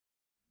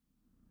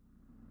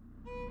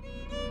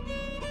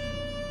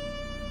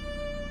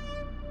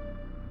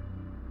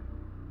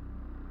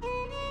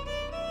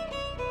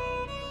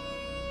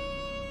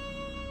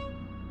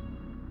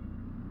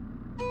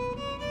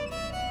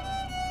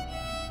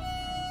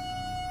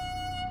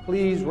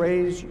Please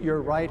raise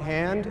your right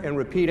hand and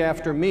repeat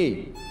after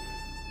me.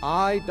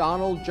 I,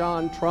 Donald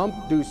John Trump,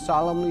 do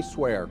solemnly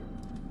swear.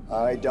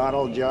 I,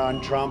 Donald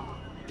John Trump,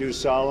 do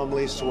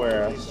solemnly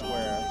swear.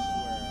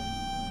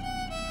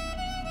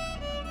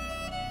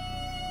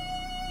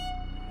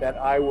 That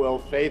I will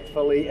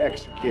faithfully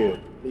execute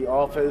the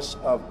office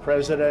of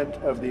President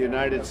of the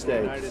United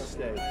States.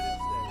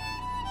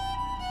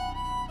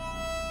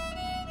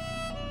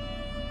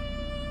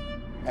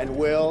 And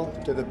will,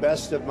 to the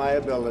best of my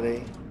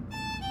ability,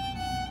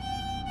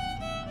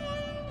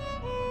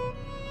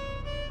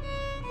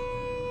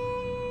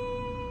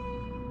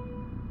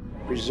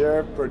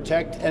 preserve,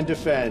 protect, and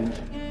defend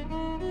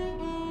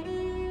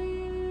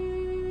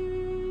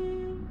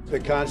the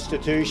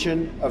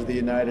Constitution of the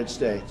United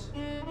States.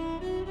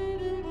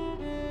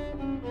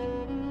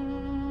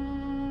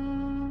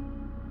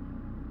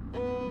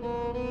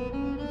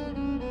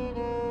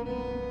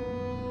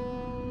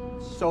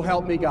 So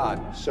help me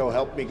God. So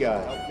help me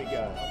God.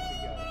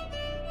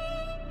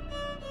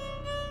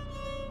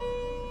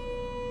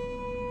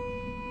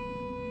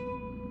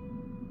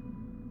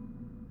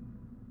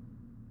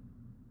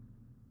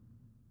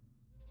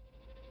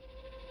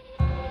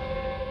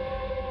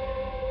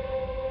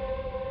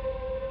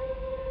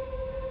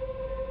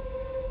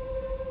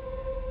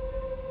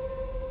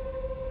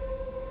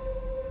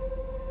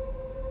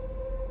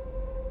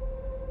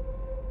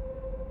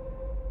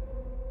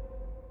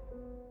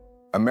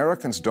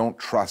 Americans don't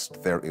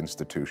trust their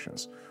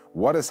institutions.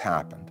 What has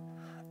happened?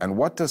 And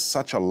what does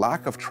such a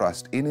lack of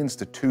trust in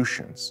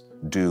institutions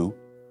do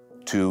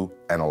to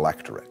an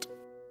electorate?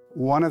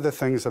 One of the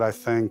things that I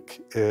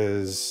think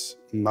is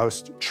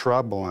most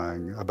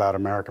troubling about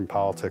American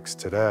politics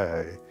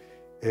today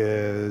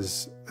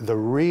is the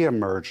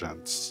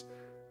reemergence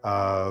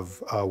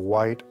of a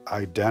white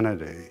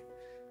identity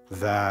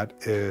that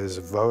is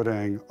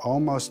voting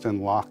almost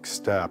in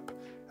lockstep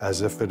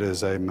as if it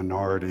is a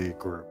minority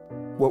group.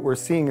 What we're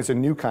seeing is a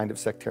new kind of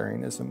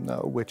sectarianism,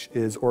 though, which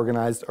is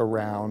organized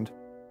around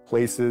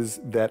places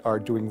that are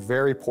doing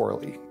very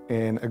poorly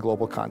in a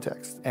global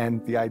context.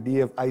 And the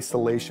idea of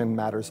isolation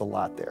matters a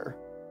lot there.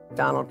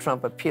 Donald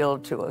Trump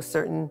appealed to a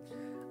certain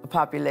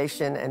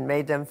population and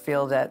made them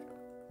feel that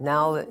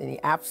now that in the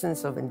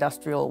absence of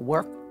industrial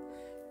work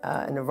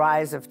and the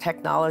rise of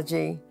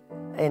technology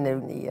and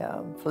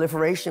the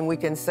proliferation, we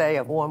can say,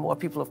 of more and more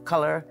people of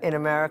color in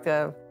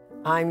America,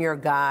 I'm your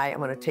guy. I'm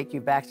going to take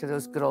you back to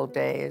those good old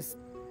days.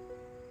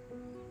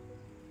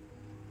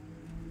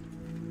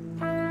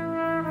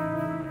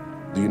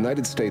 The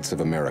United States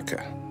of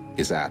America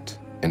is at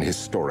an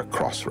historic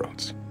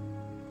crossroads.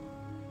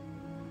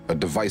 A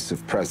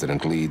divisive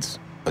president leads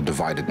a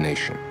divided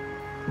nation,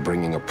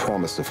 bringing a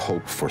promise of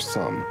hope for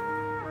some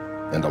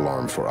and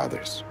alarm for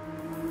others.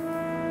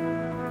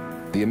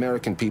 The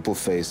American people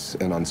face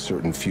an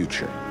uncertain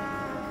future,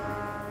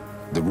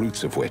 the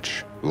roots of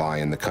which lie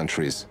in the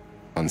country's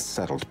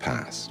unsettled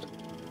past.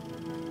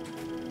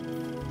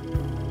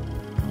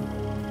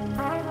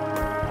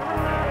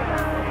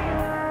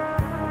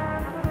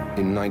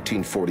 In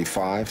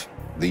 1945,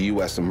 the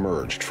U.S.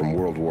 emerged from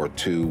World War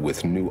II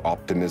with new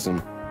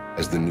optimism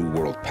as the new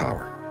world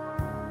power.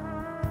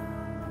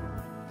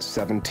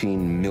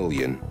 17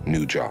 million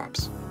new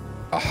jobs,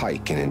 a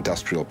hike in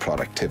industrial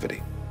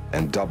productivity,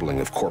 and doubling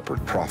of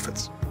corporate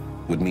profits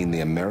would mean the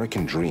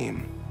American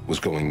dream was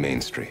going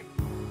mainstream.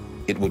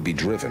 It would be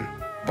driven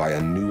by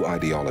a new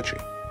ideology,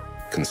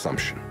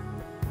 consumption.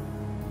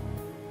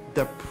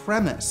 The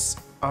premise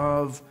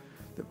of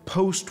the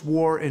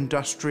post-war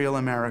industrial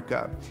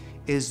America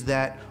is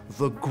that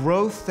the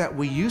growth that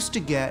we used to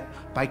get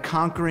by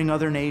conquering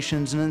other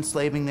nations and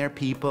enslaving their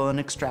people and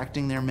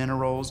extracting their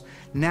minerals,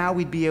 now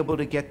we'd be able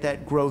to get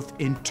that growth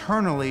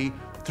internally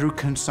through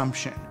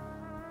consumption.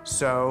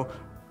 So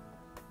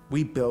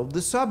we build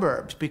the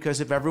suburbs,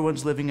 because if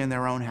everyone's living in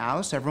their own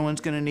house,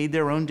 everyone's going to need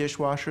their own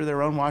dishwasher,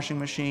 their own washing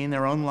machine,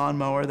 their own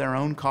lawnmower, their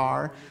own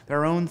car,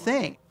 their own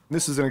thing.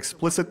 This is an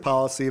explicit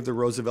policy of the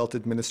Roosevelt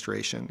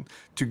administration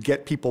to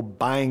get people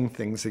buying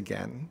things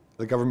again.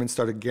 The government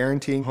started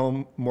guaranteeing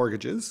home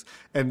mortgages,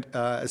 and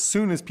as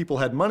soon as people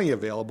had money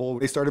available,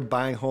 they started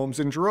buying homes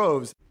in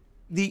droves.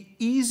 The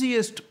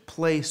easiest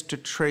place to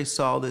trace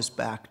all this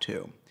back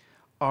to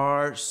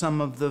are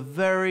some of the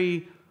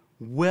very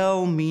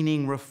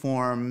well-meaning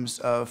reforms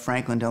of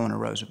Franklin Delano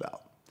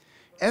Roosevelt.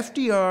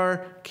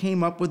 FDR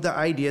came up with the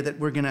idea that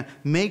we're going to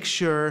make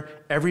sure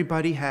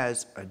everybody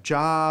has a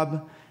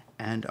job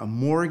and a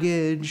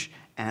mortgage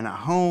and a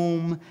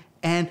home,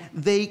 and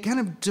they kind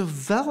of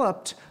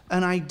developed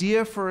an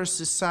idea for a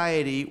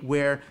society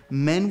where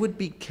men would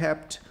be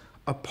kept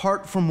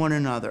apart from one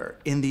another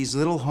in these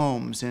little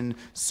homes in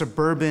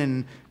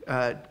suburban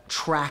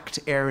tract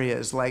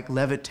areas like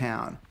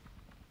Levittown.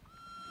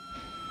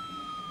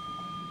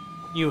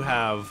 You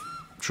have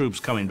troops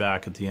coming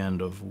back at the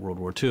end of World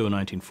War II in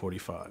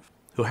 1945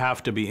 who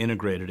have to be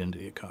integrated into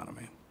the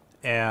economy.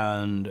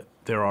 And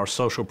there are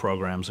social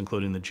programs,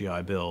 including the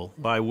GI Bill,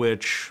 by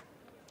which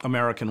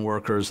American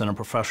workers and a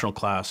professional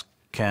class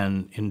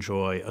can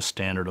enjoy a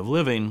standard of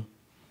living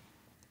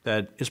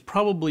that is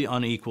probably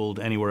unequaled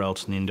anywhere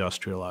else in the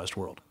industrialized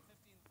world.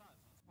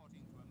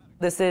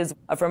 This is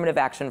affirmative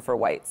action for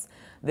whites.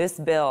 This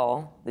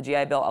bill, the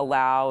GI Bill,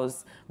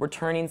 allows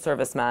returning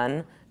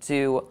servicemen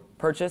to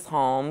purchase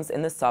homes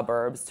in the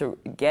suburbs, to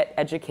get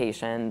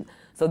education.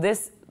 So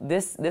this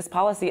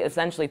policy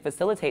essentially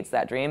facilitates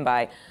that dream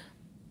by,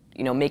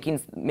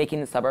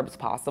 making the suburbs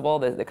possible,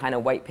 the kind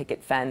of white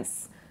picket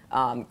fence,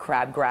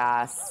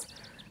 crabgrass,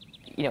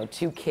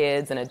 2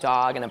 kids and a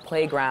dog and a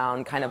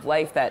playground kind of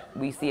life that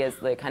we see as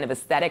the kind of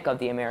aesthetic of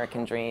the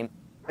American dream.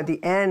 At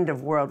the end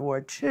of World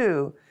War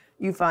II,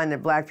 you find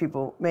that black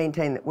people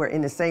maintain that we're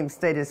in the same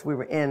status we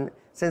were in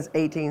since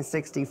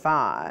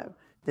 1865.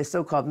 The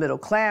so-called middle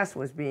class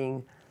was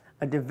being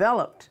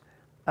developed,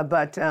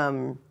 but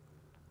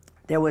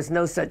there was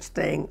no such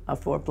thing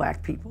for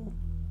black people.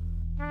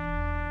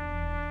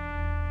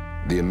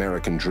 The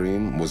American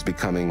dream was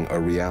becoming a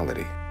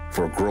reality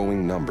for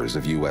growing numbers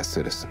of U.S.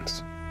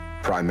 citizens,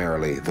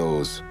 primarily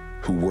those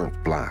who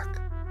weren't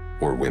black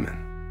or women.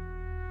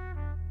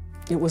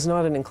 It was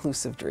not an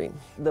inclusive dream.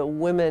 The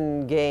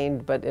women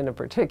gained, but in a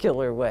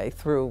particular way,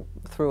 through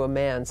a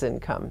man's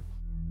income.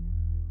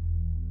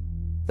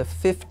 The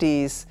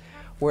 50s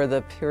were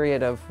the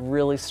period of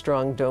really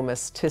strong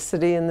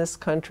domesticity in this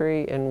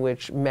country, in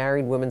which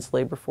married women's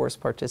labor force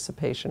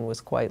participation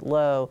was quite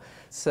low.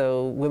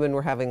 So women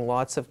were having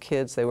lots of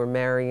kids, they were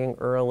marrying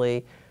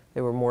early,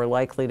 they were more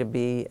likely to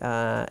be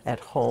at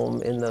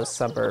home in those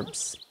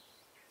suburbs.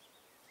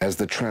 As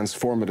the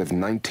transformative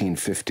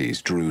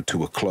 1950s drew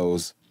to a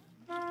close,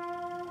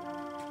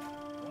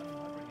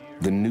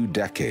 the new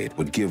decade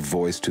would give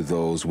voice to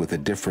those with a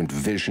different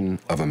vision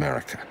of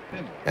America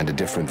and a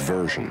different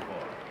version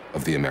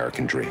of the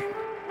American dream.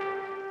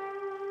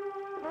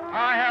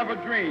 I have a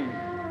dream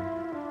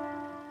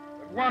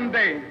that one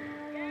day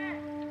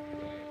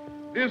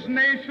this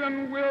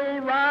nation will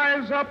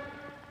rise up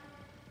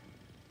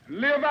and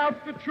live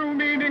out the true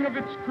meaning of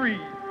its creed.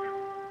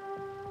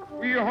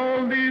 We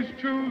hold these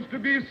truths to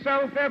be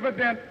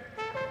self-evident,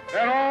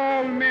 that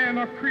all men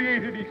are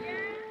created equal.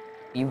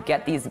 You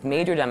get these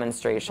major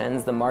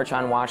demonstrations, the March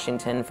on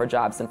Washington for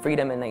Jobs and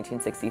Freedom in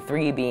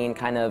 1963 being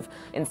kind of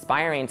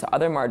inspiring to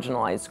other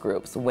marginalized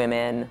groups,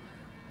 women,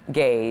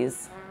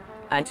 gays,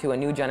 and to a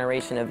new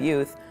generation of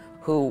youth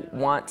who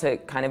want to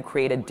kind of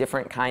create a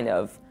different kind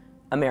of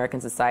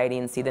American society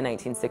and see the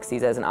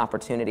 1960s as an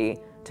opportunity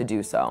to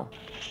do so.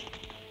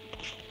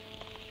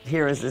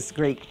 Here is this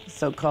great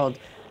so-called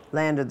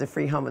land of the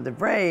free, home of the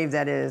brave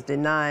that is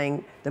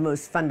denying the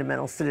most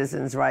fundamental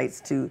citizens'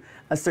 rights to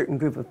a certain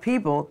group of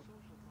people.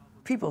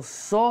 People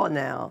saw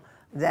now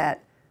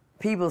that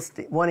people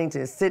wanting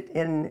to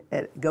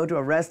go to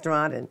a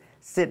restaurant and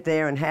sit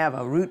there and have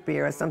a root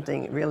beer or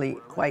something really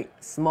quite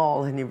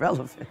small and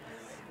irrelevant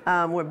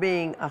were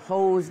being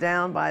hosed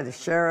down by the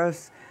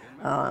sheriffs.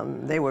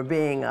 They were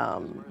being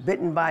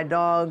bitten by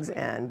dogs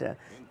and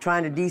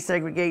trying to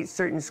desegregate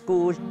certain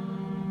schools.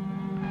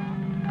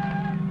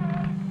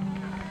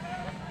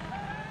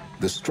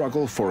 The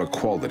struggle for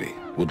equality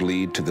would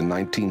lead to the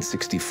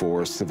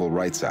 1964 Civil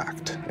Rights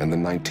Act and the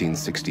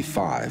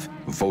 1965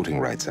 Voting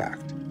Rights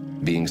Act,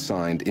 being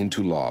signed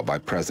into law by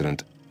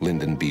President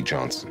Lyndon B.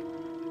 Johnson.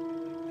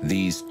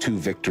 These 2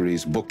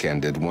 victories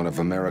bookended one of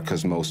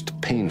America's most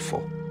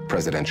painful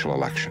presidential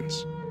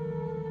elections.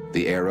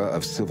 The era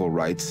of civil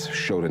rights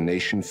showed a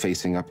nation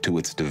facing up to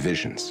its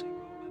divisions,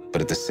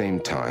 but at the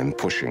same time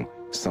pushing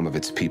some of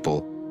its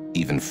people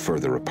even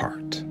further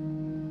apart.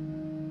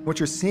 What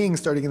you're seeing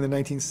starting in the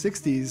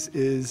 1960s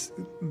is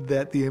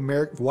that the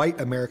white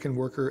American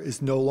worker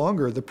is no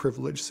longer the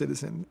privileged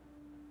citizen.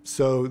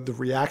 So the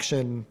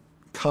reaction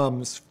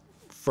comes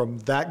from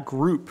that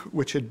group,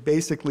 which had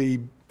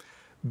basically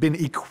been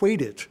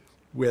equated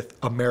with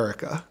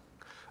America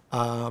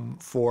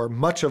for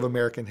much of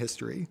American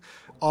history,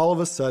 all of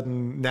a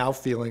sudden now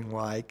feeling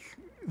like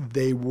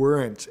they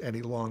weren't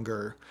any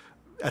longer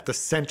at the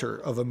center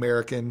of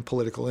American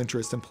political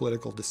interest and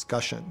political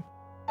discussion.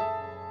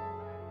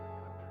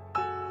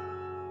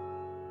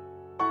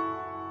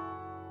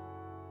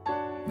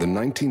 The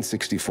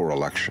 1964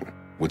 election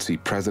would see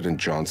President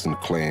Johnson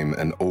claim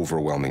an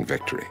overwhelming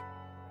victory,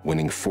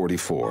 winning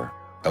 44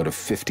 out of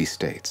 50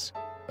 states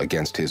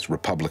against his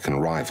Republican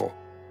rival,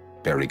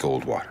 Barry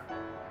Goldwater.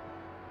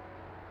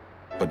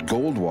 But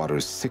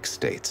Goldwater's 6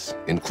 states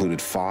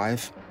included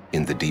 5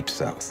 in the Deep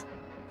South,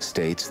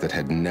 states that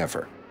had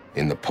never,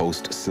 in the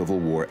post-Civil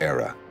War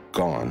era,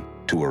 gone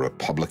to a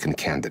Republican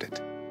candidate.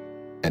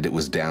 And it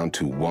was down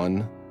to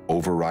one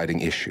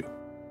overriding issue: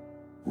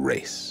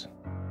 race.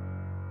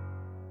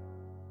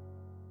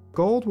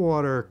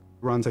 Goldwater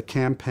runs a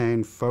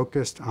campaign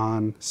focused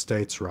on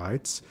states'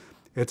 rights.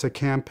 It's a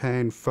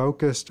campaign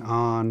focused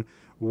on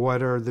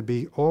what are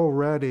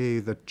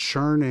already the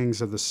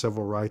churnings of the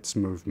civil rights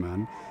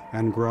movement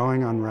and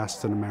growing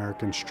unrest in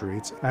American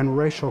streets and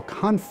racial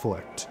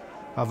conflict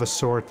of a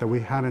sort that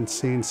we hadn't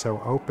seen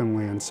so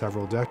openly in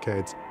several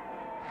decades.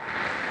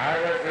 I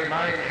would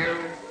remind you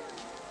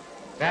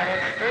that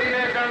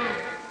extremism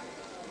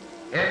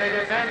in the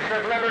defense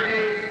of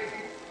liberty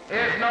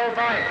is no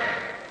vice.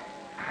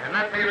 And And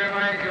let me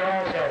remind you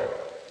also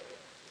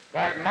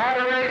that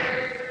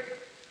moderation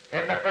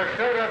in the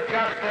pursuit of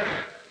justice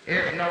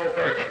is no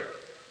virtue.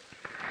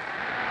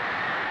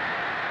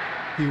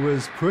 He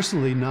was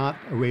personally not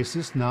a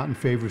racist, not in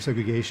favor of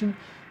segregation,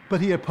 but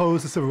he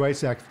opposed the Civil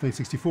Rights Act of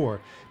 1964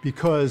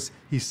 because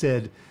he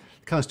said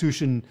the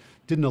Constitution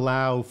didn't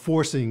allow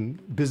forcing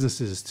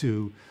businesses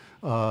to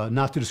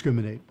not to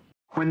discriminate.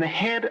 When the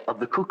head of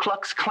the Ku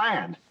Klux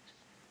Klan,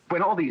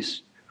 when all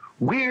these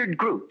weird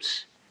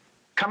groups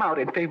come out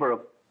in favor of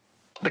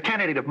the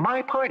candidate of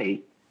my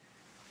party,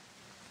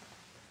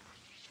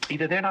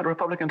 either they're not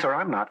Republicans or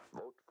I'm not.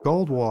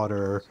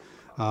 Goldwater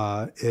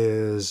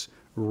is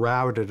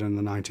routed in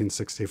the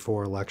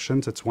 1964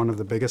 elections. It's one of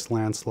the biggest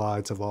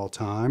landslides of all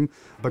time.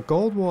 But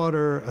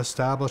Goldwater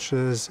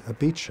establishes a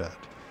beachhead.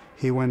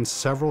 He wins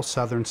several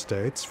southern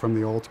states from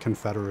the old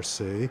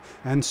Confederacy,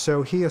 and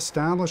so he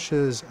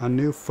establishes a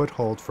new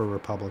foothold for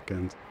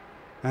Republicans.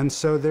 And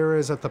so there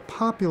is, at the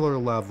popular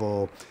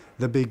level,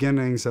 the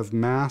beginnings of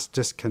mass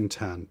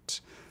discontent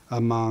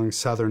among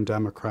Southern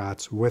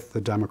Democrats with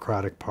the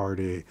Democratic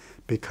Party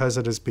because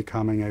it is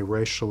becoming a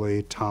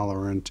racially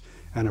tolerant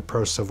and a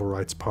pro-civil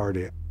rights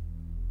party.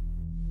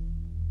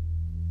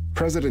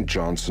 President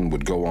Johnson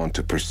would go on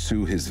to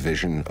pursue his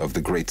vision of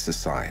the Great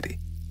Society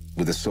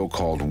with a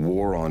so-called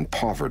war on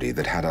poverty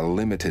that had a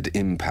limited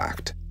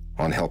impact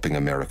on helping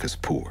America's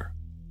poor.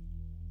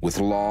 With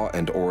law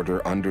and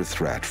order under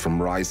threat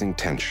from rising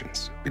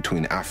tensions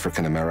between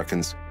African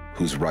Americans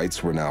whose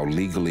rights were now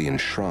legally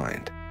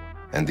enshrined,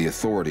 and the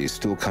authorities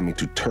still coming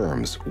to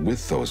terms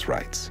with those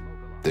rights,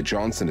 the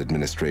Johnson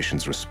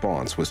administration's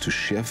response was to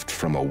shift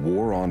from a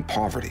war on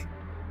poverty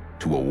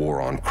to a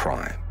war on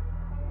crime.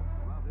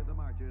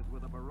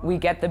 We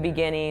get the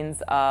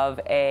beginnings of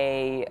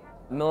a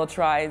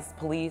militarized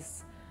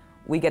police.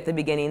 We get the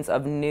beginnings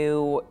of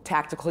new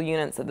tactical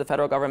units that the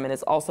federal government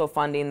is also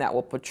funding that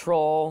will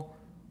patrol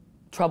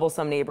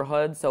troublesome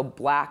neighborhoods, so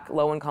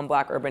low-income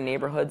black urban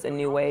neighborhoods in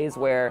new ways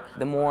where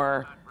the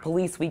more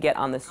police we get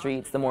on the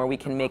streets, the more we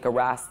can make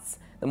arrests,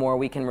 the more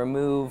we can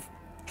remove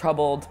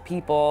troubled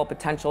people,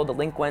 potential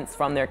delinquents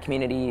from their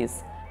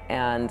communities,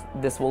 and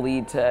this will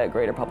lead to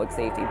greater public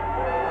safety.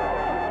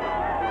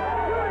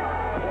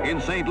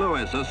 In St.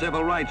 Louis, a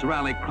civil rights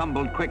rally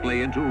crumbled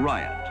quickly into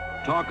riot.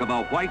 Talk of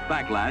a white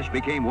backlash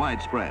became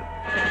widespread.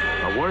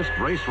 The worst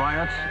race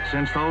riots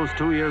since those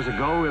 2 years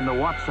ago in the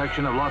Watts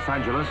section of Los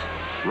Angeles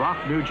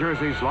rocked New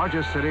Jersey's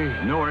largest city,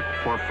 Newark,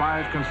 for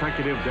 5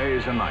 consecutive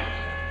days and nights.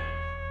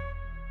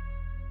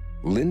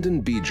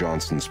 Lyndon B.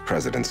 Johnson's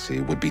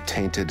presidency would be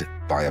tainted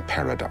by a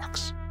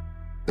paradox.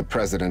 The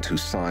president who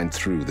signed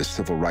through the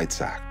Civil Rights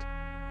Act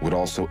would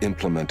also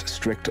implement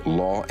strict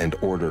law and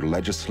order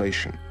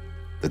legislation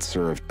that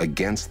served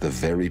against the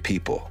very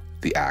people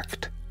the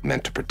act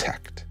meant to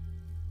protect.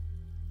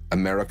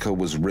 America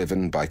was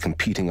riven by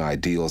competing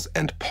ideals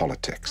and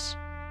politics.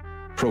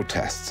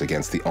 Protests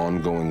against the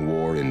ongoing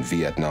war in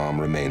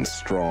Vietnam remained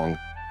strong.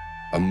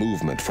 A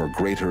movement for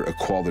greater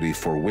equality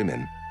for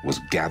women was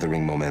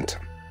gathering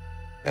momentum,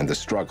 and the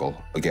struggle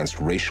against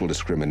racial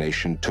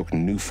discrimination took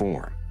new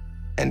form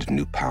and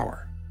new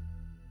power.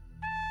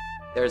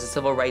 There's a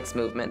civil rights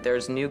movement.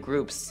 There's new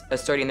groups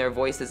asserting their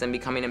voices and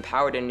becoming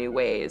empowered in new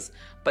ways,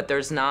 but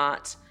there's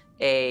not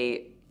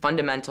a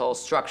fundamental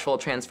structural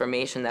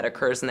transformation that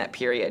occurs in that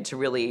period to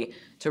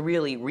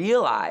really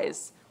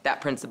realize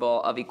that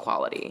principle of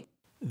equality.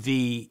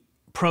 The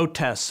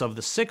protests of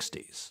the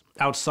 60s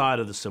outside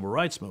of the civil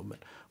rights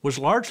movement was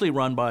largely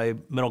run by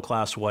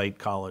middle-class white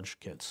college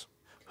kids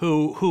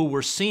who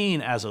were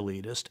seen as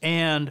elitist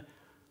and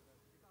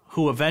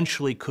who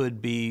eventually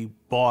could be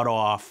bought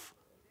off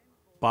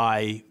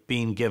by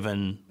being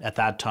given, at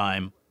that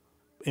time,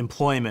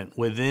 employment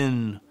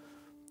within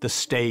the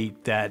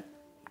state that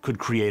could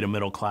create a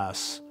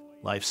middle-class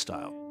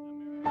lifestyle.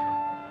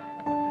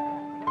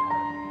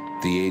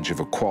 The age of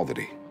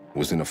equality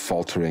was in a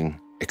faltering,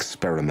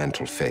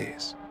 experimental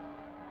phase.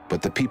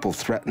 But the people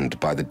threatened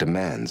by the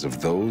demands of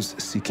those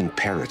seeking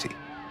parity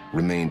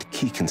remained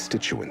key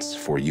constituents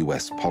for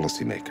U.S.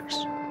 policymakers.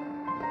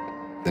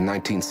 The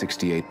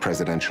 1968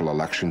 presidential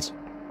elections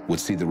would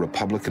see the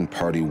Republican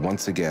Party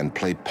once again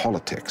play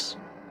politics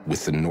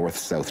with the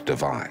North-South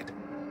divide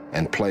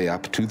and play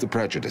up to the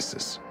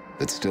prejudices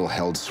that still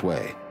held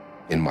sway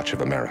in much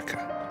of America.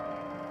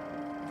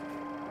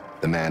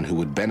 The man who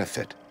would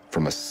benefit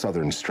from a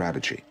Southern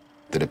strategy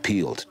that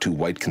appealed to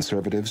white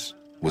conservatives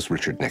was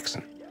Richard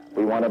Nixon.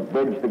 We want to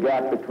bridge the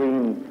gap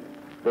between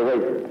the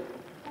races.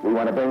 We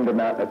want to bring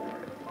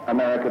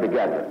America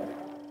together.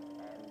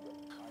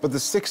 But the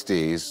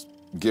 60s,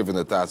 given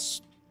that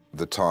that's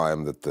the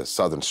time that the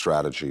Southern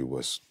strategy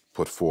was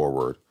put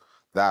forward,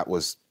 that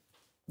was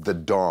the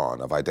dawn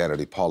of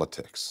identity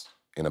politics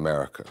in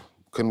America.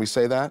 Couldn't we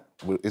say that?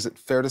 Is it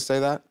fair to say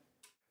that?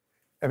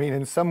 I mean,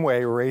 in some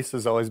way, race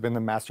has always been the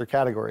master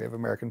category of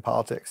American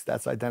politics.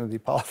 That's identity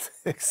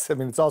politics. I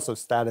mean, it's also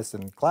status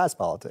and class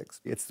politics.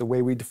 It's the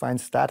way we define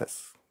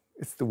status.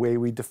 It's the way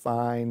we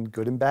define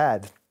good and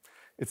bad.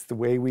 It's the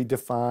way we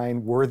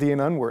define worthy and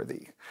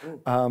unworthy.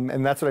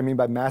 And that's what I mean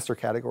by master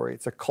category.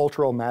 It's a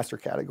cultural master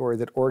category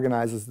that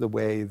organizes the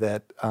way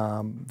that,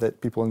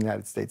 that people in the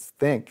United States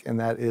think, and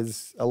that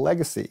is a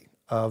legacy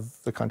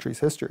of the country's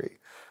history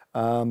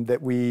that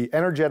we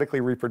energetically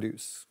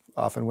reproduce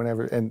often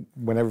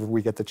whenever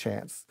we get the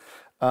chance.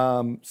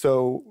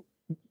 So,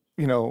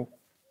 you know,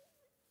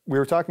 we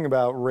were talking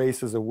about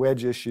race as a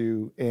wedge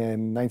issue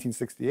in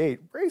 1968.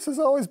 Race has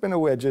always been a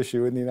wedge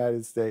issue in the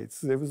United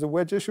States. It was a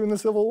wedge issue in the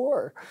Civil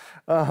War.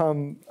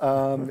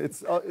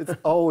 It's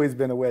always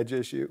been a wedge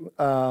issue.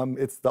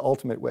 It's the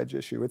ultimate wedge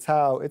issue. It's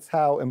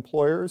how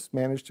employers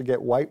manage to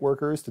get white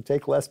workers to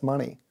take less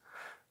money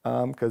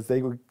because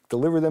they would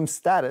deliver them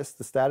status,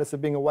 the status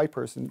of being a white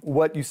person.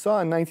 What you saw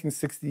in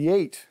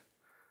 1968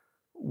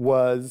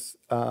 was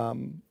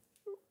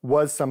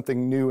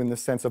something new in the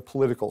sense of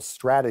political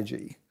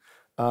strategy.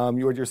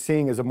 What you're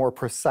seeing is a more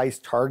precise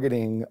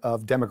targeting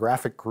of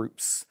demographic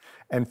groups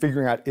and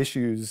figuring out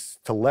issues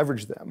to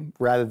leverage them,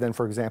 rather than,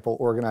 for example,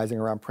 organizing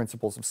around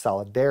principles of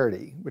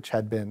solidarity, which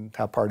had been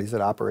how parties had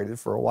operated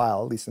for a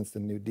while, at least since the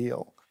New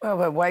Deal. Well,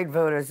 but white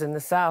voters in the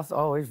South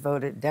always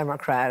voted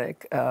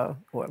Democratic, or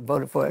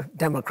voted for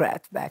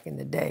Democrats back in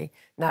the day,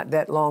 not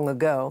that long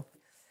ago.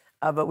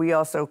 But we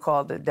also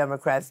called the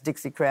Democrats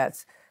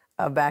Dixiecrats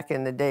back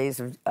in the days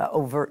of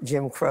overt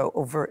Jim Crow.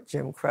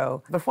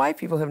 But white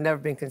people have never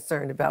been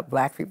concerned about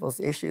black people's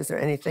issues or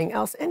anything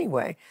else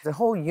anyway. The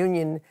whole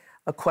union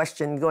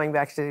question going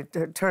back to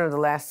the turn of the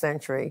last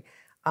century,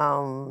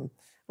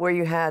 where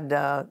you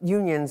had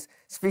unions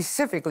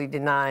specifically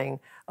denying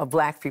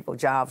black people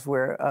jobs,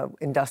 where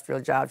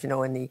industrial jobs, you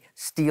know, in the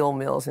steel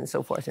mills and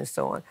so forth and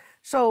so on.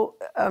 So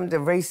the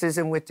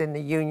racism within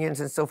the unions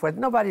and so forth,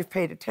 nobody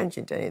paid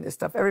attention to any of this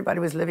stuff. Everybody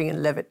was living in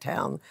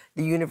Levittown,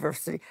 the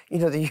university, you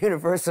know, the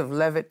universe of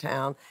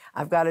Levittown.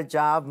 I've got a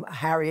job,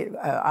 Harriet,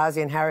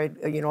 Ozzie and Harriet,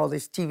 you know, all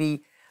these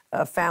TV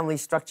family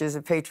structures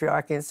of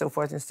patriarchy and so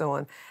forth and so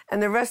on.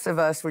 And the rest of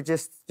us were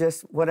just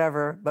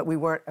whatever, but we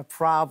weren't a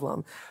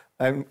problem.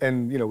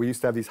 And you know, we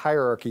used to have these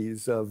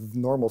hierarchies of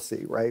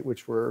normalcy, right,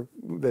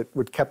 that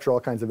would capture all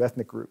kinds of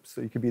ethnic groups.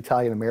 So you could be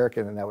Italian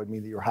American, and that would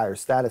mean that you're higher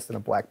status than a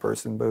black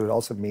person, but it would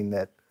also mean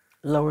that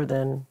lower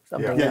than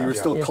something. Yeah, you were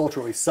still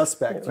culturally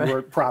suspect. Right. You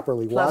weren't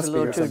properly Plus waspy a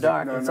little or too something.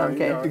 dark in some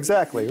cases.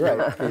 Exactly,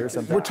 right.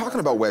 We're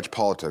talking about wedge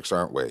politics,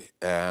 aren't we?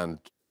 And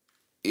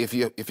if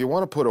you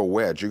want to put a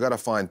wedge, you got to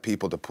find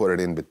people to put it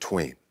in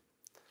between.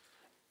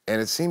 And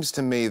it seems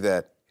to me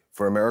that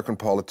for American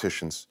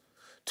politicians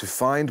to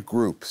find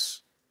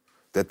groups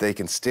that they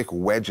can stick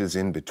wedges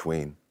in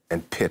between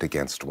and pit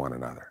against one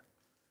another.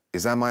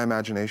 Is that my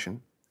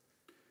imagination?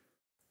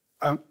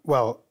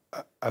 Well,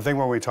 I think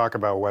when we talk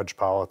about wedge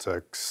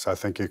politics, I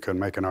think you could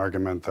make an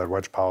argument that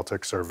wedge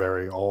politics are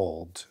very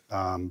old.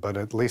 But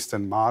at least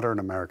in modern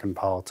American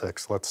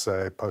politics, let's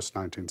say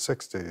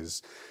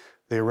post-1960s,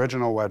 the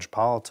original wedge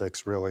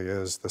politics really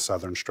is the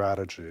Southern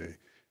strategy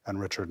and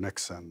Richard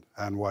Nixon,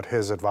 and what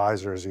his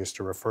advisors used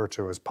to refer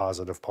to as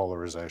positive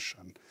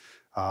polarization.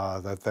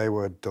 That they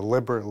would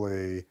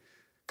deliberately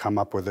come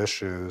up with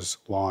issues,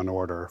 law and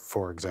order,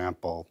 for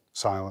example,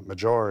 silent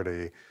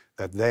majority,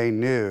 that they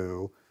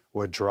knew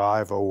would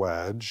drive a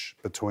wedge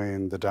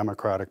between the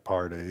Democratic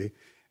Party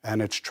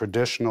and its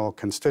traditional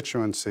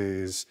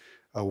constituencies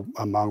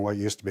among what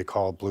used to be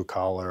called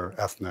blue-collar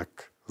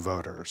ethnic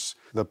voters.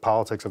 The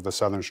politics of the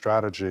Southern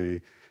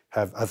strategy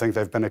I think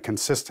they've been a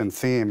consistent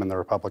theme in the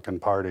Republican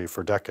Party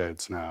for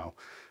decades now.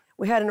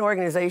 We had an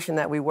organization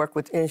that we worked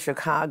with in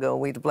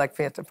Chicago, the Black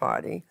Panther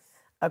Party,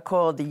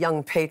 called the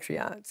Young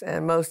Patriots.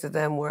 And most of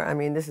them were, I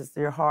mean, this is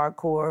your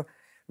hardcore,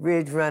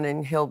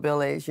 ridge-running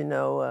hillbillies, you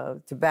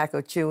know, tobacco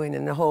chewing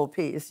and the whole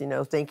piece, you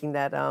know, thinking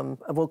that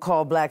we'll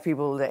call black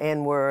people the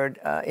N-word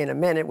in a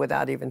minute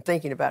without even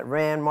thinking about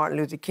ran Martin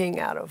Luther King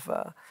out of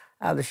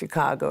the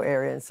Chicago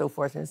area and so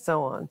forth and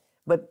so on.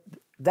 But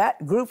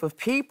that group of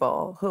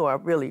people who are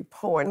really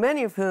poor,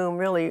 many of whom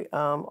really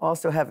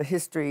also have a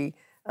history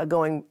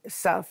going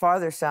south,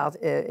 farther south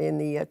in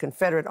the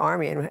Confederate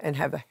Army and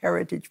have a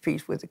heritage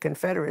piece with the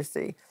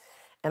Confederacy.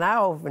 And I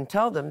often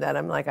tell them that,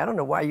 I'm like, I don't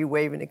know why you're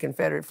waving the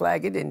Confederate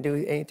flag. It didn't do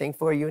anything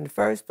for you in the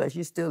first place.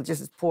 You're still just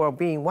as poor.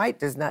 Being white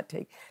does not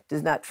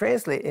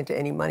translate into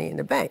any money in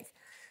the bank.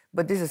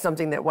 But this is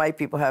something that white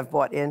people have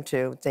bought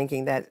into,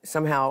 thinking that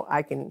somehow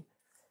I can,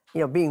 you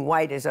know, being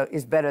white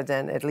is better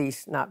than at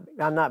least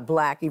I'm not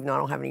black, even though I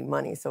don't have any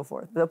money and so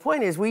forth. The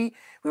point is we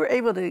were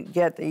able to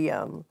get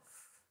an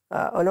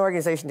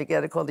organization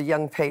together called the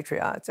Young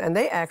Patriots. And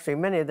they actually,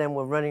 many of them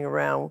were running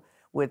around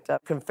with a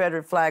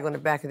Confederate flag on the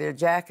back of their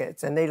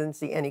jackets, and they didn't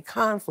see any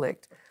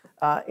conflict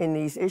in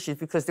these issues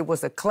because there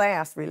was a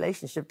class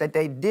relationship that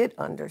they did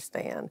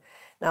understand.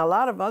 Now, a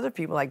lot of other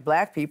people, like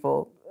black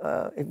people,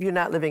 if you're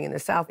not living in the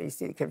South, you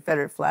see the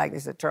Confederate flag,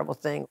 it's a terrible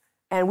thing.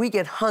 And we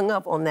get hung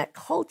up on that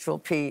cultural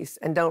piece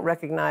and don't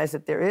recognize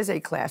that there is a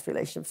class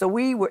relationship. So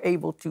we were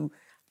able to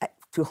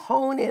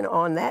hone in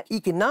on that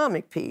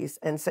economic piece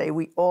and say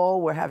we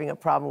all were having a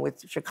problem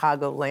with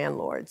Chicago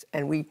landlords,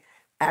 and we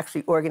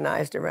actually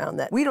organized around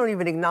that. We don't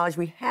even acknowledge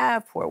we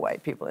have poor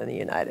white people in the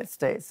United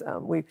States.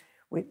 We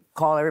we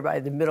call everybody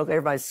the middle,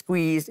 everybody's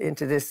squeezed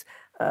into this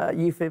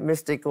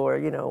euphemistic or,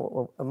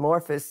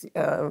 amorphous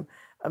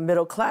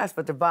middle class.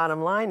 But the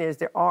bottom line is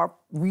there are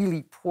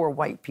really poor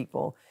white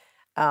people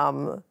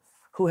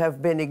who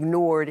have been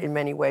ignored in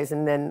many ways.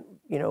 And then,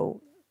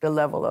 the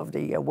level of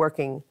the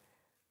working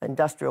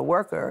industrial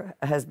worker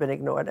has been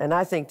ignored. And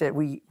I think that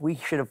we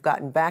should have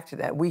gotten back to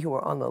that. We who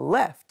are on the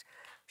left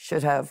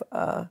should have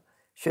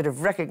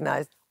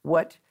recognized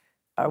what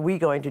are we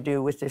going to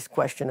do with this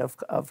question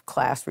of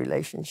class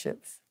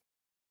relationships.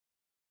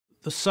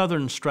 The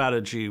Southern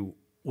strategy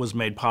was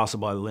made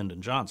possible by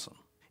Lyndon Johnson.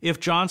 If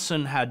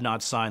Johnson had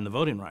not signed the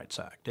Voting Rights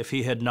Act, if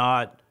he had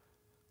not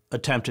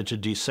attempted to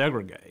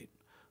desegregate,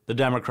 the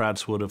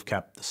Democrats would have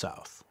kept the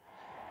South.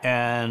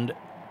 And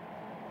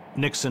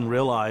Nixon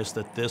realized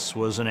that this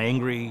was an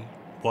angry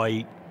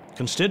white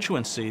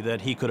constituency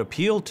that he could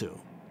appeal to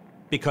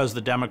because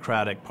the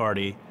Democratic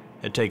Party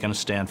had taken a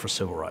stand for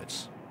civil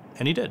rights.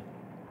 And he did.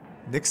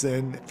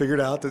 Nixon figured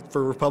out that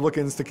for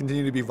Republicans to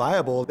continue to be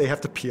viable, they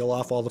have to peel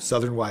off all the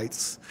Southern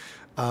whites.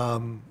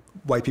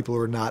 White people who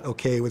are not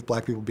okay with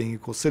black people being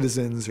equal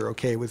citizens or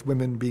okay with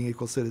women being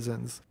equal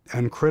citizens.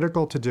 And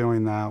critical to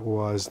doing that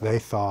was, they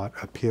thought,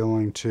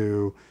 appealing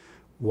to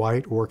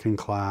white working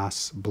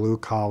class, blue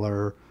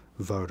collar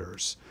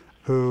voters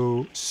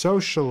who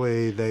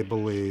socially they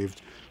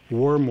believed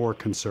were more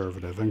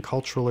conservative and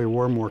culturally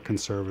were more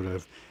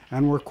conservative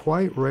and were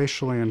quite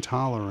racially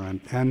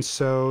intolerant. And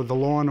so the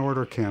Law and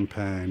Order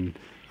campaign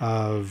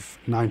of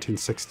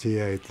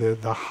 1968, the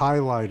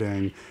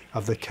highlighting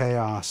of the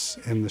chaos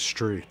in the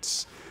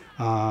streets,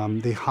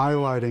 the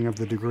highlighting of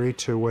the degree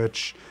to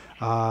which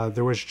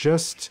there was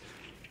just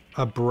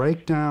a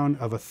breakdown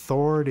of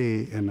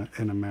authority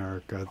in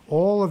America.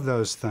 All of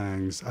those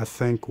things, I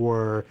think,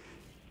 were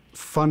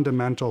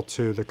fundamental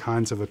to the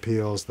kinds of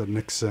appeals that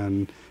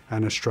Nixon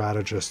and his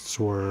strategists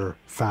were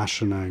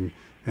fashioning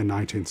in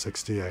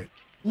 1968.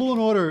 Law and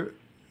order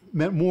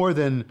meant more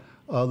than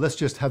let's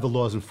just have the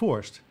laws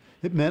enforced.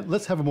 It meant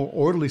let's have a more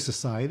orderly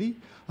society,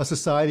 a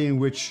society in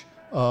which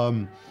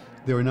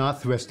there are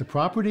not threats to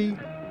property,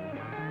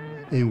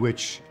 in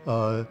which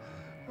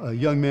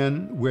young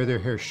men wear their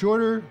hair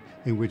shorter,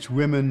 in which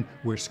women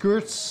wear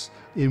skirts,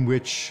 in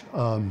which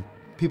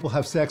people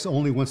have sex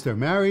only once they're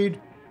married.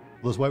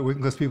 Those white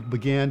working class people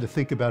began to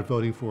think about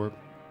voting for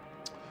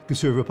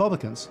conservative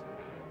Republicans.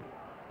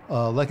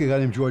 Like a guy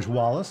named George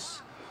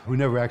Wallace, who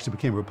never actually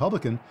became a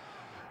Republican,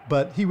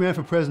 but he ran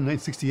for president in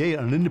 1968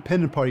 on an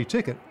independent party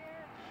ticket,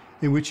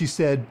 in which he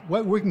said,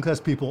 white working class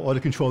people ought to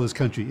control this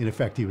country, in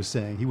effect, he was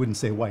saying. He wouldn't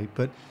say white,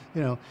 but,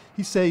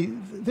 he'd say,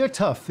 they're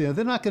tough, they're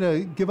not gonna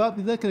give up,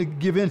 they're not gonna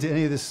give in to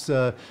any of this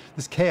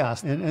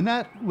chaos. And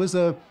that was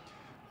a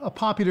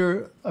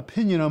popular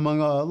opinion among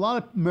a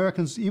lot of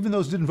Americans, even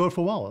those who didn't vote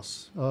for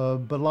Wallace.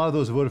 But a lot of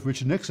those who voted for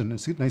Richard Nixon in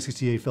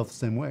 1968 felt the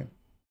same way.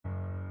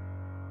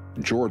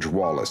 George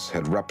Wallace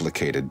had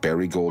replicated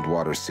Barry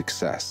Goldwater's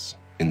success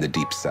in the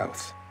Deep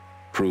South,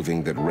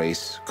 proving that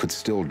race could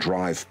still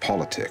drive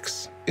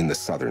politics in the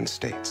southern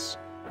states.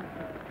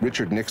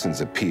 Richard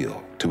Nixon's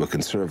appeal to a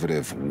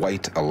conservative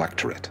white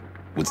electorate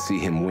would see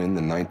him win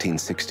the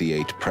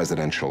 1968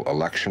 presidential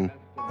election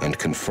and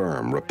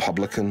confirm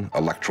Republican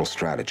electoral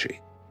strategy.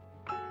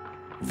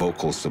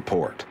 Vocal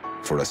support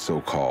for a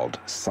so-called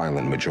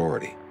silent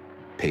majority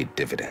paid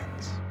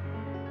dividends.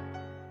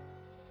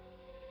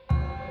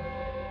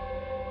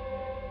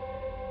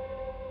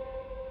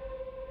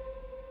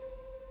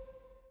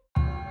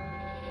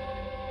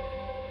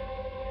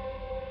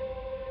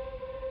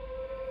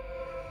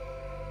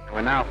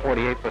 We're now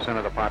 48%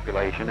 of the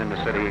population in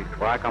the city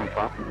where I come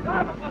from.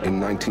 In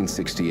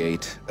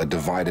 1968, a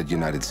divided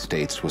United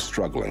States was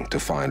struggling to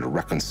find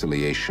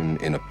reconciliation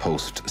in a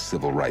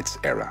post-civil rights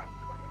era.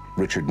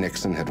 Richard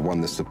Nixon had won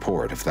the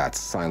support of that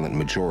silent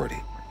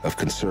majority of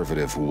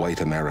conservative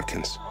white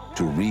Americans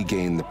to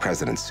regain the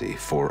presidency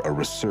for a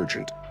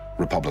resurgent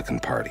Republican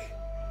Party.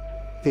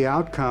 The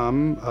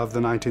outcome of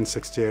the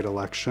 1968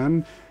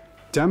 election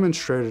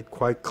demonstrated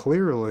quite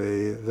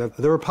clearly that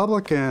the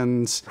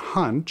Republicans'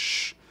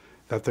 hunch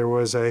that there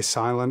was a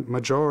silent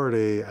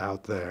majority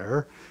out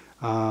there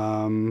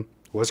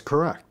was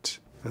correct,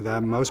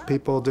 that most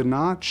people did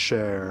not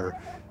share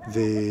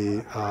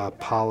the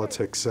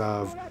politics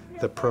of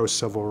the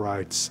pro-civil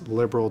rights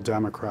liberal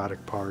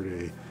Democratic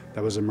Party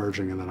that was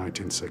emerging in the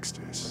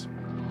 1960s.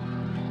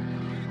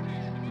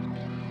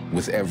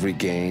 With every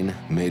gain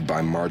made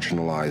by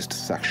marginalized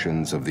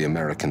sections of the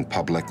American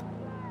public,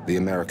 the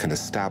American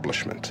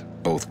establishment,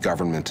 both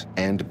government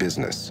and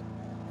business,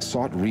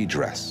 sought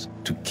redress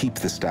to keep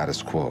the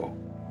status quo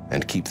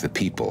and keep the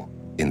people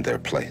in their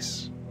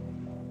place.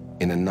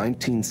 In a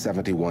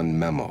 1971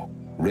 memo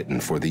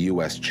written for the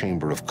U.S.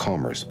 Chamber of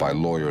Commerce by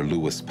lawyer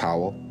Lewis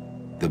Powell,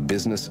 the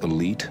business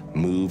elite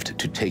moved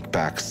to take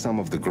back some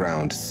of the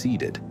ground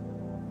ceded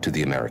to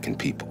the American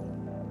people.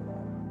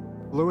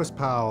 Lewis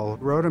Powell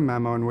wrote a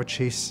memo in which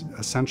he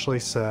essentially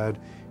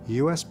said,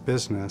 U.S.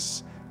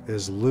 business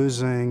is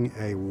losing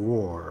a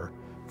war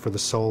for the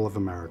soul of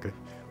America.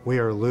 We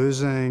are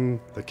losing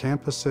the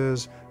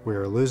campuses, we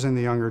are losing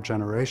the younger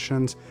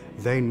generations.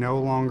 They no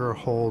longer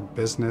hold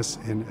business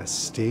in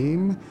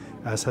esteem,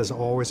 as has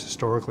always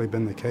historically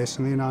been the case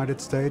in the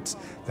United States.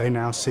 They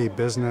now see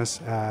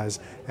business as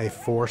a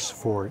force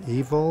for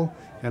evil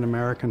in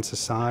American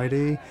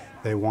society.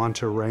 They want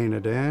to rein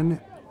it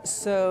in.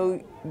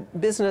 So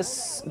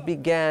business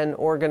began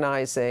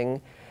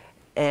organizing,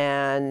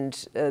 and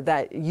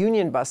that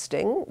union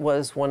busting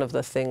was one of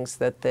the things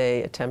that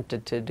they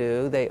attempted to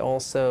do. They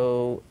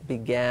also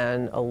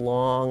began a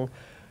long,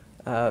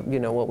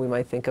 what we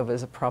might think of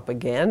as a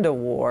propaganda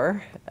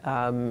war,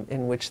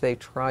 in which they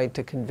tried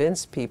to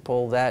convince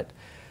people that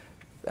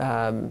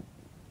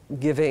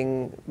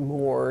giving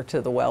more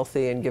to the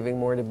wealthy and giving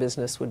more to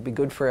business would be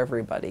good for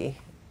everybody.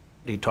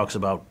 He talks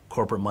about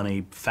corporate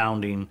money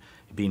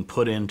being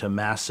put into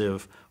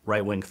massive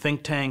right-wing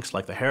think tanks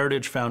like the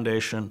Heritage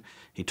Foundation.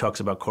 He talks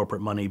about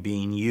corporate money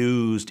being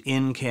used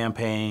in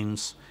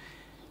campaigns.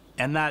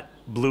 And that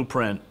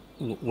blueprint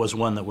was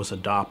one that was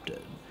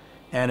adopted.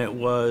 And it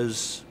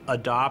was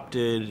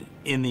adopted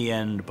in the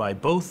end by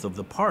both of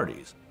the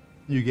parties.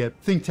 You get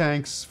think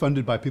tanks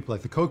funded by people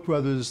like the Koch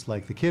brothers,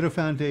 like the Cato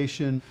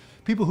Foundation,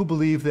 people who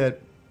believe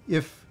that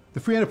if the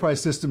free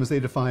enterprise system as they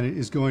define it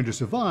is going to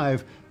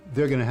survive,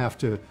 they're going to have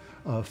to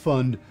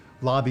fund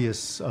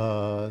lobbyists,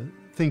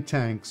 think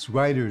tanks,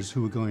 writers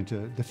who are going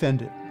to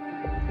defend it.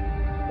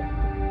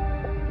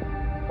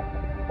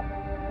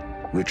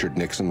 Richard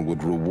Nixon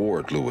would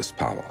reward Lewis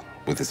Powell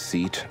with a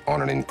seat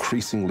on an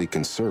increasingly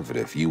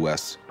conservative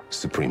U.S.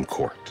 Supreme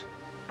Court.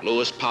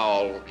 Lewis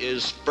Powell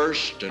is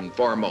first and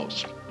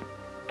foremost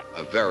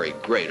a very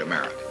great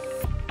American.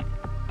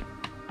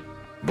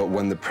 But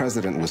when the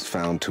president was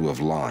found to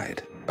have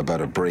lied about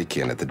a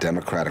break-in at the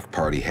Democratic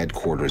Party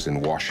headquarters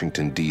in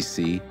Washington,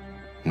 D.C.,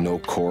 no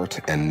court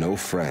and no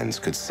friends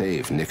could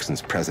save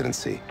Nixon's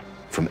presidency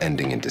from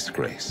ending in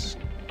disgrace.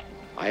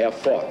 I have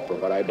fought for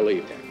what I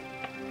believed in.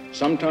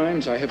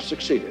 Sometimes I have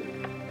succeeded,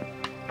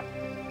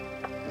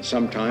 and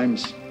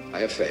sometimes I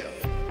have failed.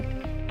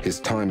 His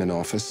time in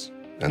office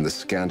and the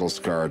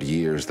scandal-scarred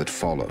years that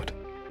followed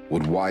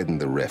would widen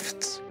the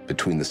rifts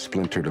between the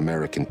splintered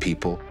American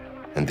people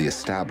and the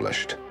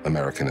established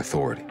American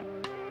authority.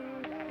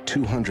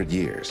 200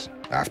 years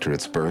after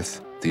its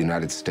birth, the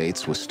United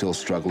States was still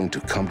struggling to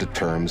come to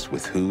terms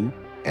with who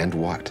and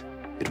what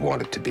it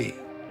wanted to be.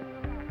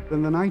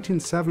 In the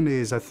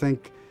 1970s, I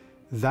think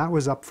that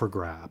was up for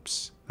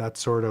grabs, that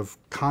sort of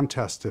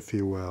contest, if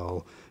you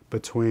will,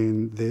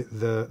 between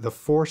the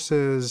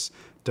forces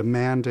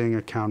demanding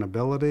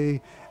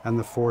accountability and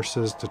the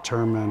forces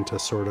determined to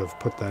sort of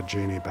put that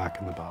genie back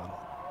in the bottle.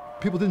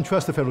 People didn't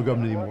trust the federal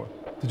government anymore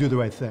to do the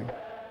right thing,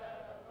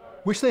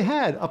 which they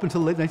had up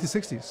until the late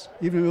 1960s,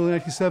 even early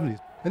 1970s.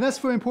 And that's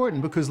very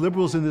important because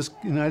liberals in this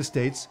United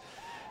States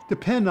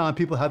depend on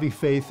people having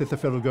faith that the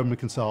federal government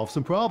can solve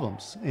some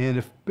problems. And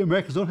if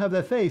Americans don't have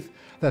that faith,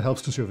 that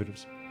helps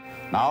conservatives.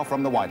 Now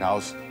from the White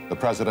House, the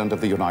President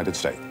of the United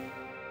States.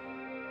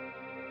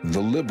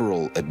 The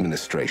liberal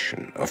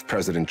administration of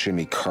President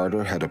Jimmy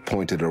Carter had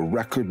appointed a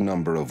record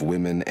number of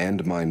women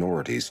and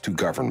minorities to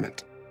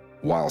government,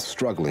 while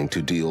struggling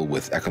to deal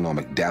with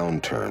economic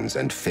downturns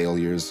and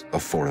failures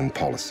of foreign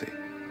policy.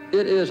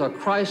 It is a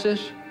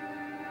crisis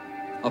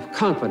of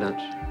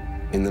confidence.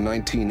 In the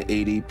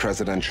 1980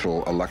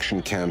 presidential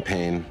election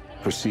campaign,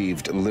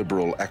 perceived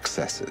liberal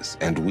excesses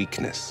and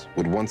weakness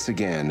would once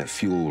again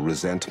fuel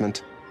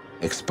resentment,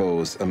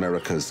 expose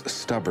America's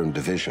stubborn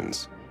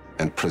divisions,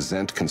 and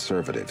present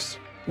conservatives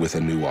with a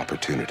new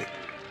opportunity.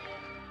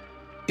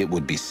 It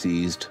would be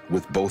seized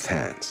with both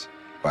hands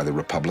by the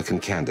Republican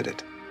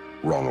candidate,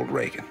 Ronald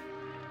Reagan.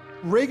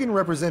 Reagan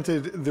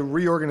represented the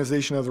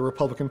reorganization of the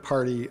Republican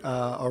Party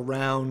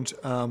around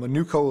a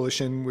new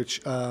coalition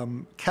which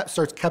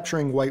starts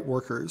capturing white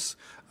workers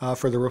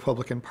for the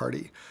Republican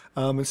Party.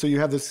 And so you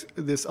have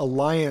this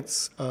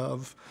alliance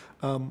of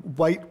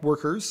white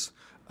workers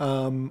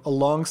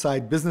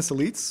alongside business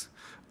elites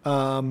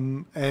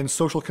and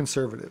social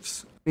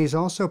conservatives. He's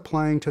also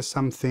playing to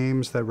some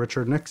themes that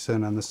Richard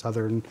Nixon and the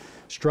Southern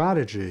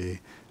strategy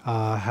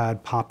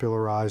had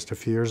popularized a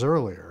few years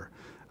earlier.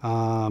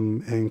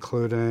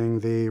 Including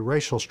the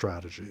racial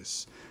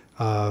strategies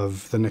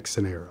of the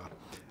Nixon era.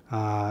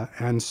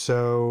 And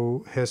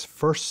so his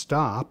first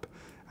stop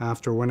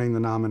after winning the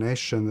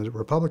nomination, the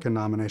Republican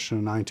nomination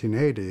in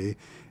 1980,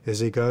 is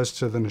he goes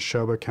to the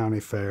Neshoba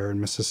County Fair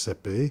in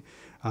Mississippi,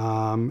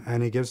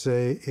 and he gives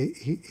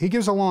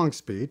a long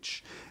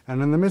speech,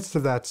 and in the midst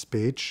of that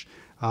speech,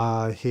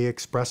 he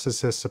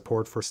expresses his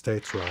support for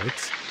states'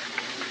 rights.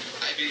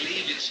 I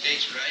believe in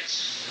states'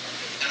 rights.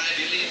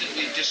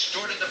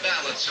 Distorted the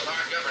balance of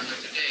our government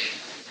today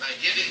by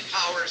giving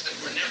powers that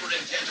were never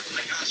intended in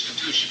the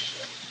Constitution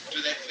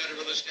to that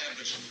federal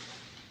establishment.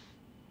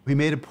 He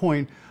made a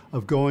point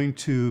of going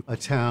to a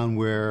town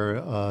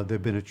where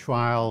there'd been a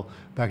trial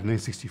back in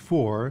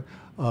 1964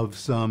 of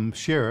some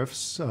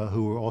sheriffs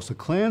who were also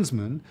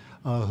Klansmen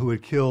who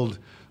had killed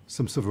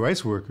some civil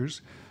rights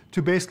workers,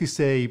 to basically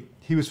say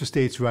he was for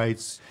states'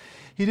 rights.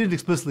 He didn't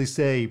explicitly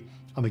say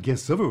I'm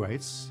against civil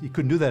rights. You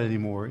couldn't do that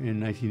anymore in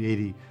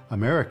 1980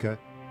 America.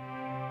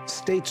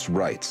 States'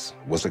 rights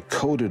was a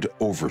coded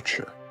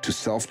overture to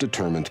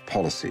self-determined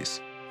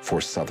policies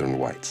for Southern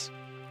whites.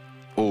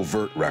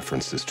 Overt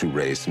references to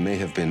race may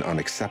have been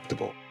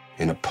unacceptable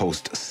in a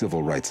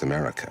post-civil rights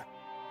America,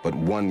 but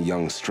one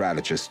young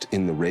strategist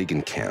in the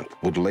Reagan camp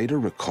would later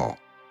recall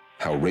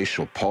how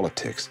racial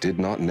politics did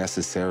not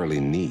necessarily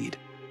need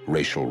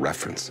racial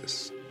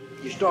references.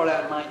 You start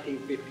out in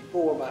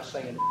 1954 by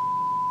saying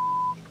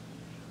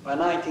by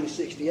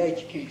 1968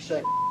 you can't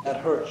say that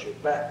hurts you,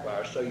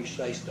 backfire, so you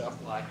say stuff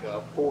like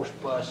forced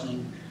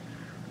busing,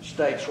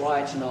 states'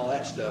 rights and all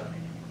that stuff.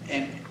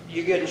 And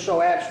you're getting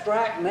so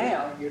abstract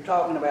now, you're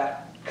talking about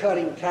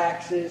cutting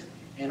taxes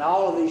and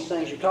all of these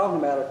things you're talking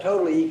about are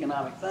totally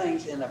economic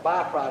things, and the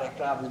byproduct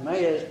of them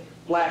is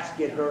blacks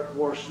get hurt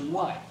worse than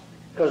whites.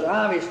 Because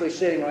obviously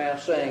sitting around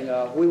saying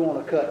we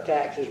want to cut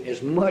taxes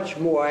is much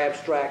more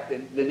abstract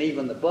than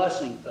even the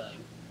busing thing,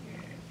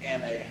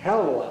 and a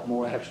hell of a lot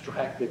more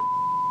abstract than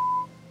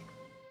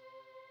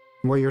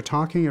What you're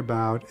talking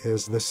about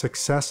is the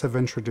success of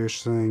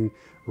introducing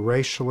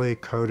racially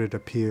coded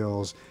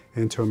appeals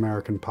into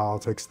American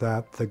politics,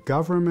 that the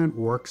government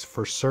works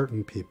for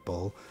certain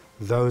people,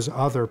 those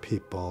other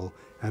people,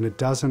 and it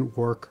doesn't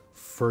work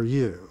for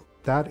you.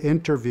 That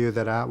interview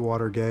that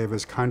Atwater gave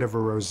is kind of a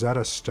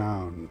Rosetta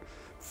Stone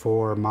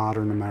for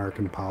modern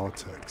American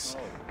politics.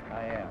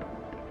 I am.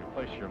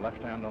 Place your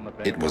left hand on the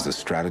It was a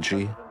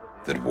strategy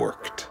that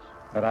worked.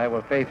 That I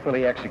will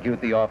faithfully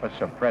execute the office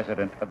of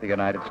President of the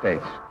United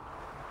States.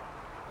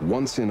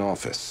 Once in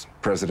office,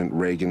 President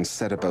Reagan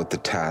set about the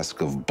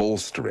task of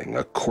bolstering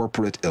a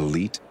corporate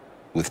elite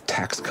with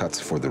tax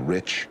cuts for the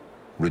rich,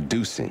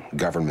 reducing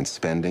government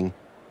spending,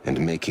 and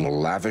making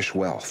lavish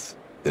wealth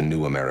the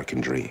new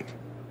American dream.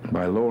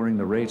 By lowering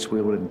the rates,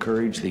 we will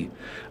encourage the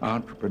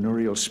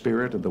entrepreneurial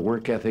spirit and the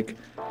work ethic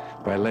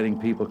by letting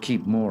people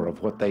keep more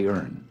of what they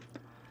earn.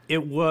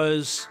 It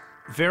was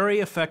very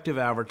effective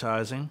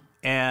advertising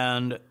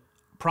and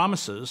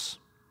promises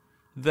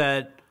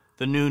that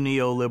the new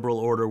neoliberal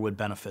order would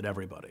benefit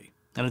everybody.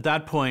 And at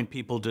that point,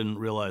 people didn't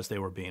realize they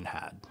were being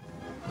had.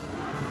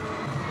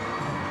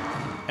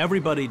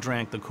 Everybody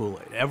drank the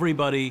Kool-Aid.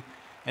 Everybody,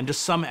 and to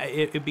some,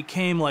 it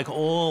became like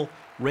all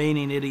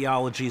reigning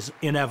ideologies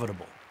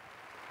inevitable.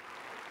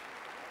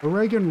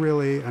 Reagan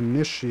really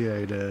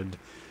initiated,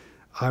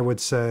 I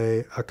would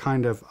say, a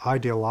kind of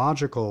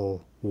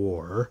ideological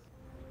war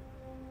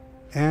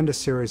and a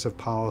series of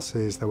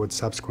policies that would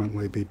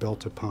subsequently be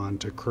built upon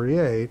to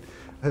create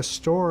a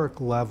historic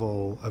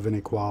level of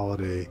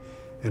inequality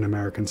in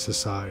American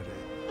society.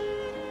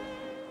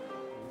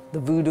 The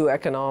voodoo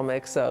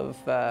economics of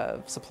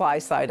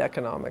supply-side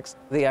economics,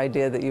 the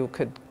idea that you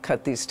could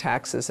cut these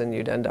taxes and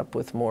you'd end up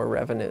with more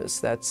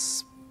revenues,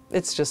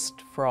 it's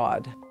just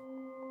fraud.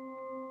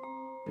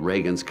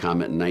 Reagan's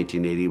comment in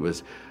 1980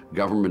 was,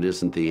 government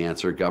isn't the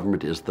answer,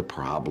 government is the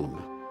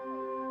problem.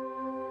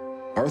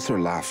 Arthur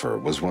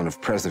Laffer was one of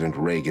President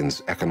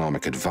Reagan's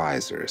economic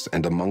advisors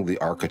and among the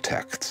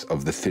architects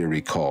of the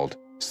theory called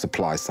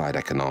supply-side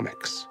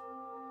economics.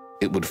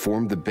 It would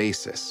form the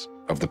basis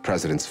of the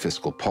president's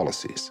fiscal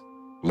policies,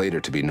 later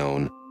to be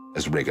known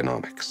as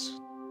Reaganomics.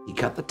 He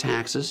cut the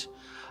taxes.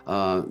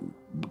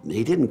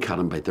 He didn't cut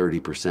them by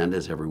 30%,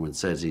 as everyone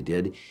says he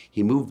did.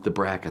 He moved the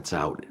brackets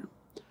out.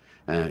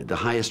 The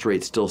highest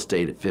rate still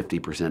stayed at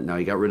 50%. Now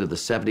he got rid of the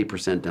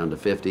 70% down to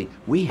 50.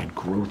 We had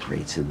growth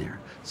rates in there,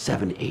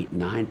 7, 8,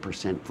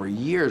 9% for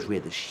years. We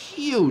had this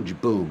huge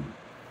boom.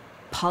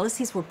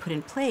 Policies were put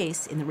in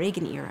place in the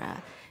Reagan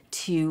era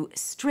to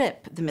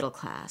strip the middle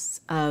class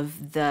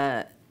of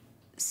the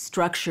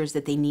structures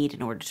that they need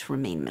in order to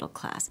remain middle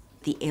class.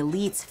 The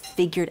elites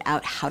figured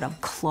out how to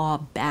claw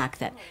back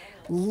that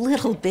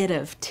little bit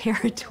of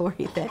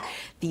territory that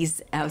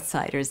these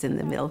outsiders in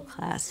the middle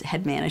class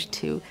had managed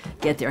to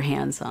get their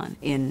hands on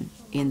in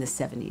the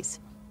 70s.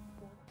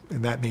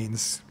 And that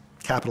means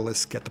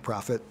capitalists get the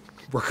profit,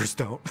 workers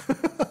don't.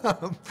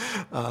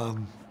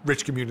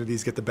 Rich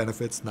communities get the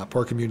benefits, not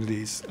poor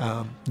communities.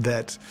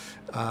 That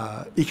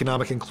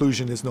economic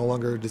inclusion is no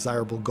longer a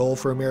desirable goal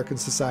for American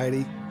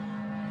society.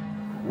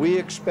 We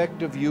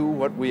expect of you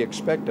what we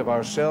expect of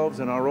ourselves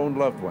and our own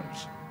loved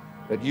ones,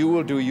 that you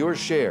will do your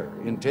share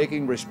in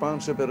taking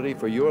responsibility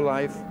for your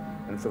life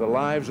and for the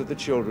lives of the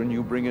children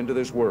you bring into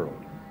this world.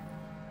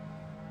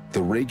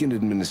 The Reagan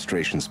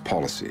administration's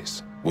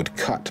policies would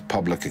cut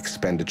public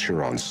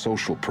expenditure on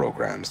social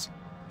programs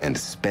and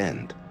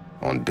spend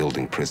on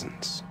building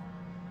prisons.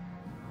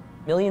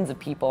 Millions of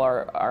people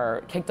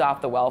are kicked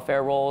off the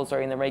welfare rolls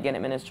during the Reagan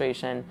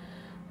administration.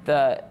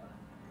 The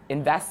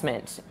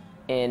investment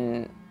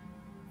in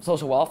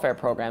social welfare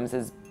programs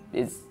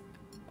is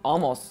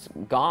almost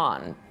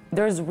gone.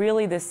 There's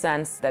really this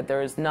sense that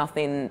there is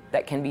nothing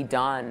that can be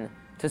done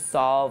to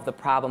solve the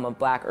problem of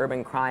black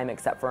urban crime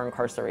except for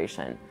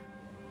incarceration.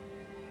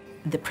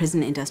 The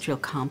prison industrial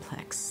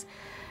complex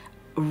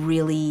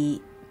really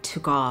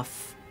took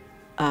off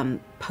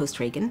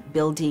post-Reagan,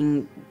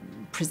 building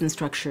prison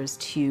structures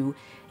to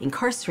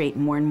incarcerate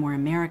more and more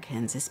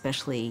Americans,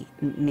 especially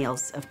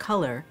males of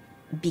color.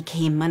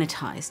 became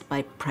monetized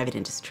by private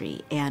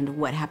industry. And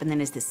what happened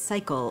then is this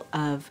cycle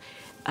of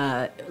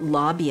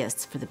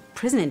lobbyists for the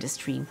prison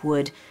industry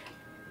would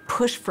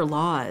push for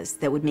laws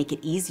that would make it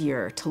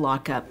easier to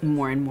lock up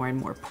more and more and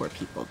more poor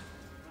people.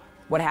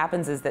 What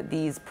happens is that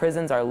these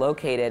prisons are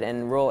located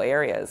in rural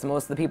areas.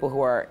 Most of the people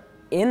who are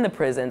in the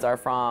prisons are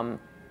from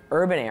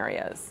urban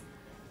areas.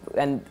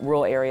 And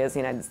rural areas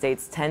in the United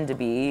States tend to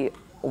be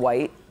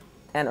white,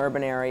 and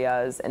urban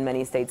areas in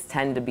many states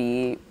tend to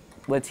be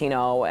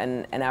Latino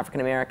and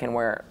African American,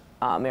 where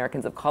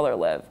Americans of color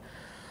live.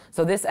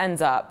 So this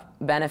ends up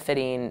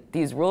benefiting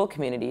these rural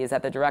communities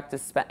at the direct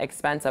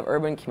expense of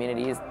urban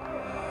communities.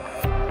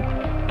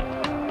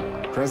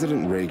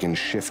 President Reagan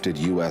shifted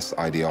U.S.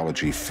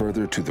 ideology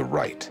further to the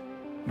right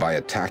by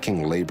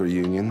attacking labor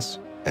unions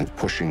and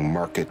pushing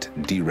market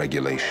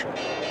deregulation.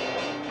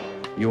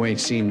 You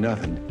ain't seen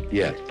nothing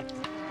yet.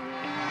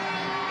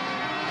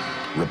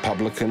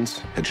 Republicans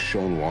had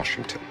shown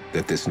Washington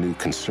that this new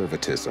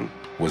conservatism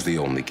was the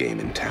only game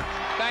in town.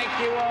 Thank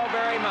you all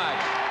very much.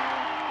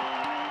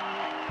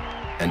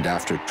 And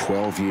after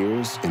 12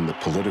 years in the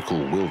political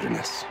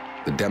wilderness,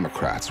 the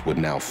Democrats would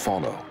now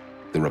follow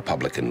the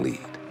Republican lead.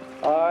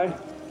 I,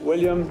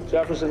 William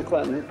Jefferson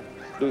Clinton,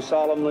 do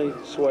solemnly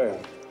swear.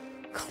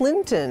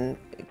 Clinton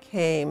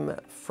came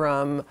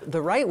from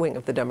the right wing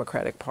of the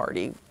Democratic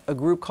Party, a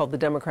group called the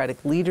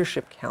Democratic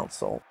Leadership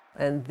Council.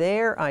 And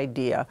their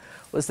idea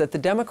was that the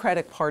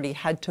Democratic Party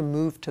had to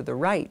move to the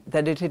right,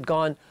 that it had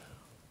gone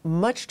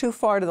much too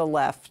far to the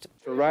left.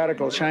 A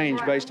radical change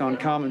based on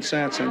common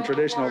sense and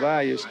traditional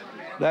values,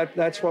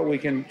 that's what we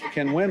can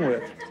win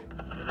with.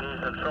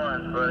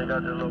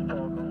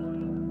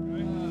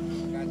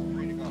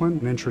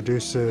 Clinton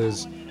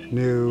introduces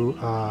new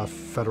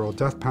federal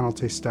death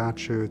penalty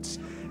statutes,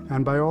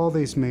 and by all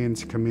these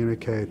means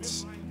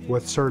communicates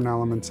with certain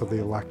elements of the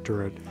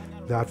electorate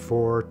that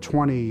for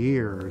 20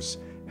 years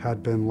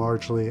had been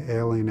largely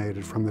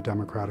alienated from the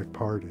Democratic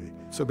Party.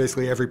 So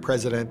basically every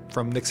president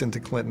from Nixon to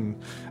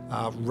Clinton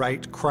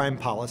write crime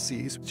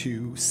policies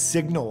to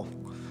signal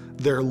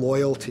their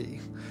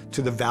loyalty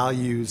to the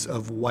values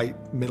of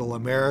white middle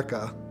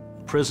America.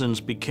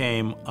 Prisons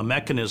became a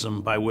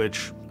mechanism by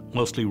which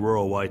mostly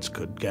rural whites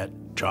could get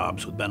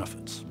jobs with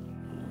benefits.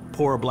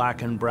 Poor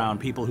black and brown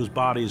people whose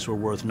bodies were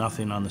worth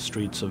nothing on the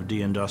streets of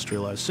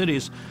deindustrialized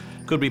cities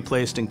could be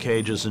placed in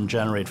cages and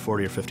generate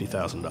 $40,000 or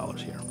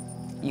 $50,000 a year.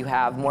 You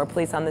have more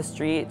police on the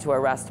street to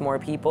arrest more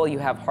people. You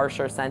have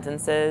harsher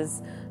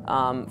sentences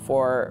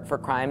for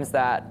crimes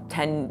that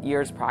 10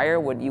 years prior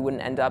you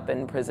wouldn't end up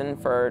in prison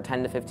for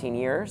 10 to 15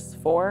 years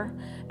for.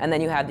 And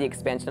then you had the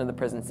expansion of the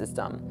prison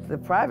system. The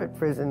private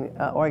prison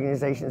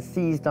organizations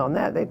seized on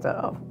that. They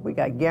thought, oh, we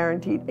got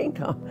guaranteed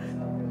income.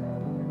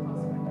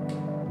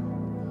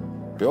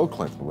 Bill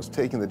Clinton was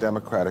taking the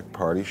Democratic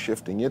Party,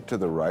 shifting it to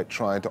the right,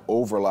 trying to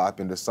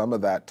overlap into some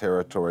of that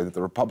territory that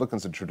the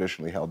Republicans had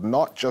traditionally held,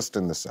 not just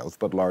in the South,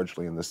 but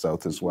largely in the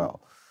South as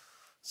well.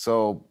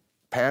 So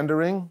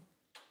pandering,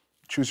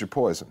 choose your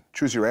poison,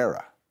 choose your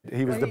era.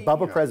 He was the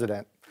Bubba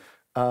president,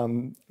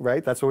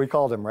 right? That's what we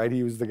called him, right?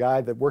 He was the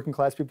guy that working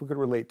class people could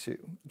relate to.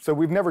 So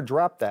we've never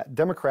dropped that.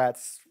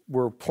 Democrats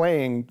were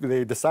playing,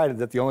 they decided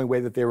that the only way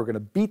that they were going to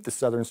beat the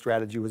Southern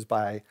strategy was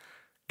by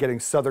getting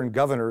Southern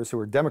governors who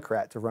were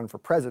Democrat to run for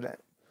president.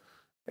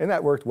 And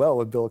that worked well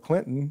with Bill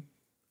Clinton.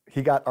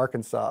 He got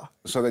Arkansas.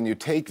 So then you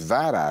take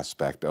that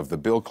aspect of the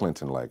Bill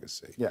Clinton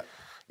legacy. Yeah.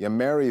 You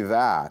marry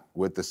that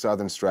with the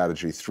Southern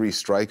strategy, 3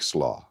 strikes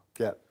law.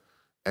 Yeah.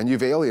 And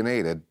you've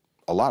alienated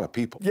a lot of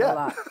people. Yeah. A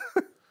lot.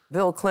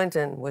 Bill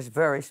Clinton was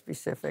very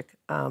specific.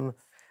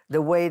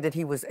 The way that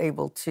he was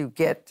able to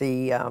get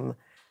the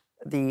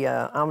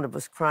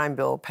Omnibus Crime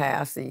Bill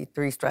passed, the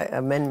 3-strike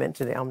amendment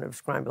to the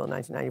Omnibus Crime Bill in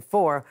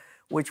 1994,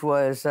 which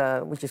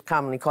is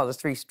commonly called the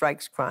 3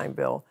 Strikes Crime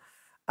Bill,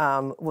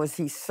 was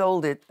he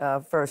sold it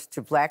first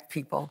to black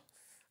people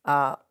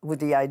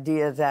with the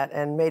idea that,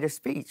 and made a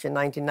speech in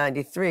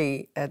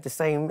 1993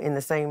 in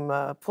the same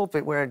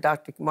pulpit where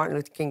Dr. Martin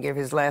Luther King gave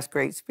his last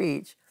great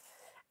speech,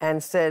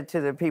 and said to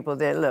the people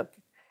there, look,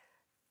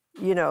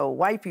 you know,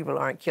 white people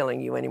aren't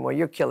killing you anymore,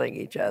 you're killing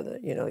each other.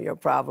 You know, your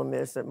problem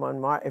is that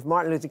if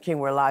Martin Luther King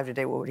were alive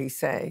today, what would he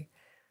say?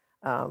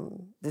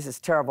 This is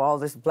terrible, all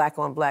this black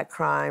on black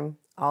crime,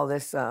 all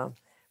this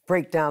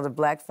breakdown of the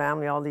black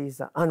family, all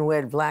these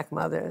unwed black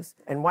mothers.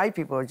 And white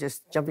people are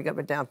just jumping up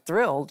and down,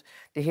 thrilled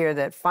to hear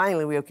that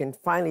finally we can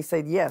finally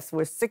say, yes,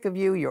 we're sick of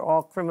you, you're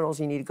all criminals,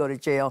 you need to go to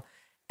jail.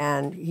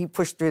 And he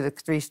pushed through the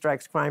 3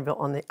 Strikes Crime Bill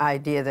on the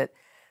idea that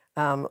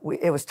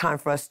it was time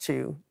for us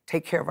to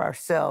take care of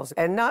ourselves.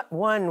 And not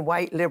one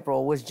white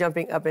liberal was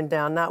jumping up and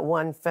down, not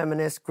one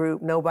feminist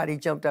group, nobody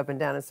jumped up and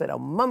down and said a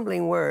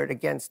mumbling word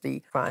against the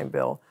crime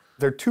bill.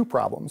 There are 2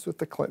 problems with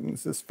the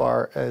Clintons as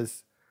far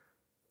as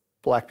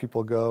black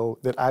people go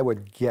that I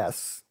would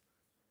guess.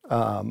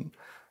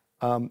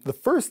 The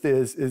first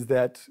is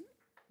that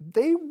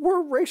they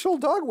were racial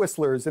dog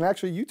whistlers. And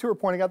actually, you 2 are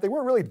pointing out they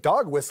weren't really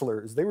dog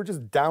whistlers. They were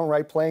just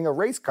downright playing a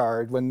race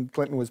card when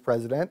Clinton was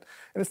president.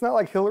 And it's not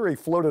like Hillary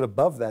floated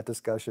above that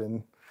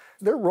discussion.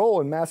 Their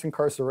role in mass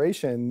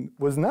incarceration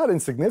was not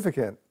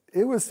insignificant.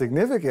 It was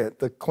significant.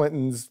 The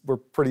Clintons were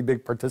pretty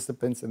big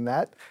participants in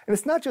that. And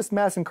it's not just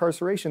mass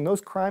incarceration.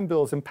 Those crime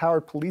bills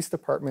empowered police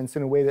departments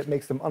in a way that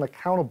makes them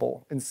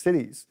unaccountable in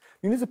cities.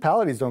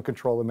 Municipalities don't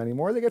control them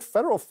anymore. They get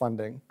federal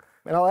funding.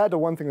 And I'll add to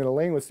one thing that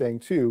Elaine was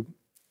saying, too.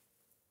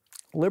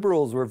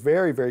 Liberals were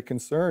very, very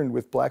concerned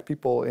with black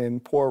people in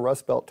poor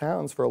Rust Belt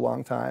towns for a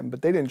long time,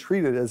 but they didn't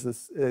treat it as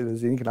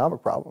an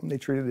economic problem. They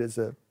treated it as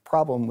a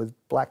problem with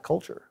black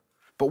culture.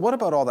 But what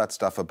about all that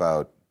stuff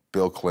about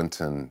Bill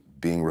Clinton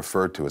being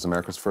referred to as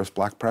America's first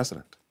black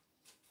president?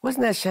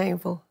 Wasn't that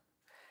shameful?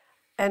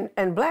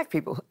 And black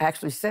people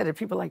actually said it.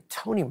 People like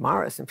Toni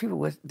Morris and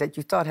people that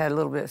you thought had a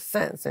little bit of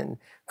sense, and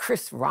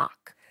Chris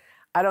Rock.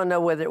 I don't know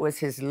whether it was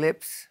his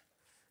lips,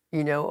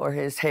 you know, or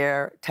his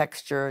hair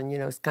texture, and, you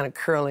know, it's kind of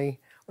curly,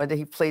 whether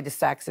he played the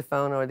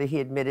saxophone or that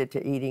he admitted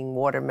to eating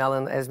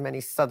watermelon, as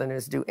many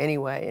Southerners do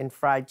anyway, and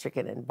fried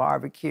chicken and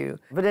barbecue.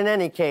 But in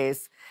any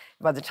case,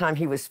 by the time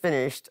he was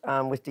finished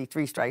with the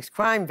Three Strikes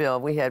crime bill,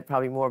 we had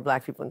probably more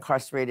black people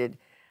incarcerated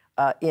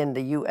in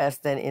the U.S.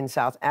 than in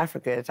South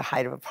Africa at the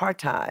height of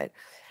apartheid.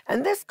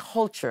 And this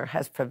culture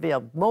has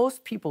prevailed.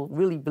 Most people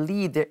really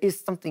believe there is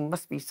something,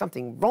 must be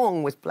something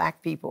wrong with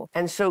black people.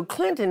 And so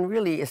Clinton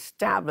really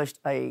established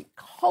a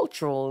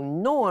cultural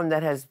norm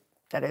that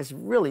has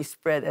really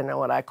spread in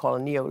what I call a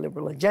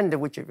neoliberal agenda,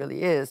 which it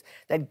really is,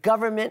 that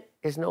government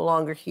is no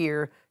longer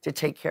here to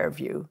take care of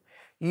you.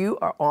 You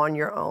are on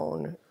your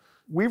own.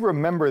 We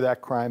remember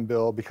that crime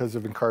bill because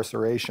of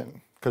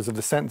incarceration, because of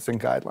the sentencing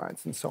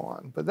guidelines and so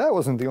on. But that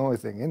wasn't the only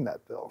thing in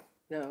that bill.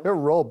 No. There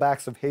were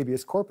rollbacks of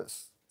habeas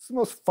corpus. It's the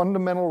most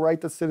fundamental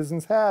right that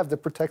citizens have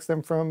that protects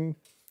them from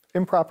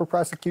improper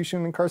prosecution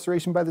and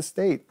incarceration by the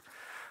state.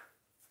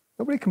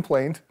 Nobody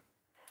complained.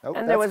 Nope,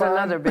 and there was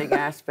another big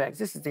aspect.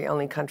 This is the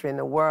only country in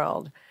the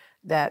world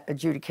that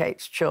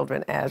adjudicates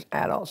children as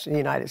adults, in the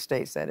United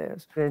States, that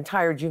is. The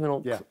entire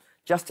juvenile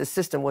justice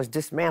system was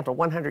dismantled.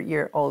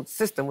 100-year-old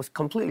system was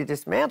completely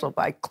dismantled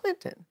by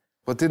Clinton.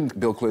 But didn't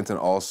Bill Clinton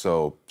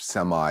also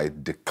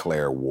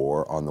semi-declare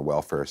war on the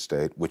welfare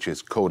state, which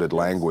is coded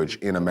language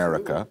in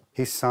America?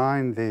 He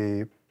signed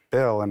the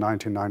bill in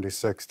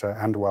 1996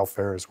 to end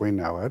welfare as we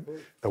know it,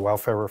 the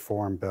Welfare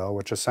Reform Bill,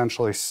 which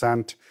essentially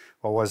sent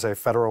what was a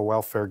federal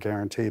welfare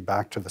guarantee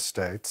back to the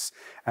states.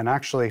 And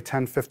actually,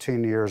 10,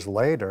 15 years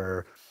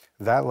later,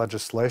 that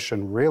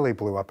legislation really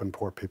blew up in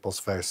poor people's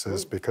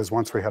faces because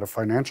once we had a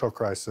financial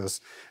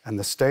crisis and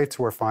the states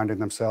were finding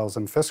themselves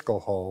in fiscal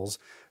holes,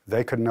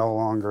 they could no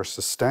longer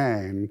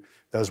sustain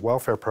those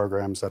welfare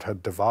programs that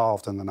had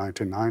devolved in the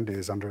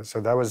 1990s. So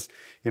that was,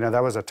 you know,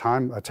 that was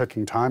a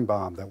ticking time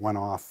bomb that went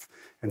off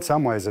in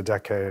some ways a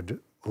decade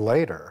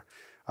later.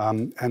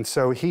 And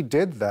so he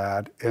did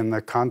that in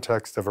the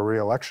context of a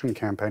re-election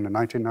campaign in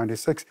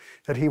 1996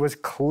 that he was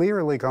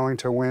clearly going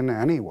to win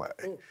anyway.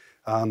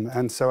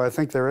 And so I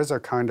think there is a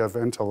kind of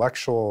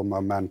intellectual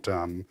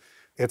momentum.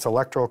 It's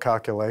electoral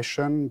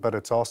calculation, but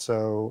it's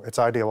also, it's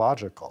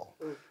ideological.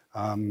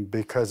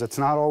 Because it's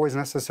not always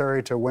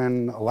necessary to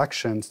win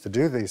elections to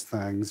do these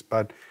things,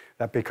 but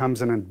that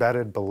becomes an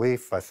embedded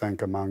belief, I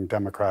think, among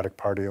Democratic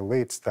Party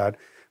elites that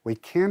we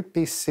can't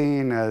be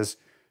seen as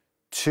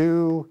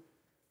too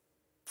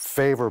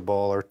favorable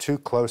or too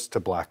close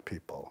to black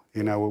people.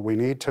 You know, we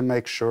need to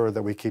make sure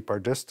that we keep our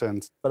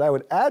distance. But I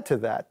would add to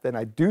that, then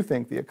I do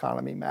think the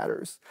economy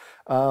matters.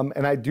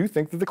 And I do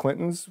think that the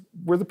Clintons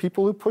were the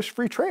people who pushed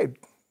free trade.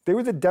 They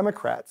were the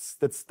Democrats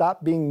that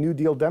stopped being New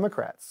Deal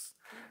Democrats.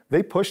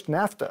 They pushed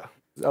NAFTA.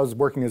 I was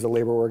working as a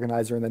labor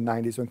organizer in the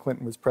 90s when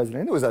Clinton was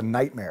president. It was a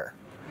nightmare.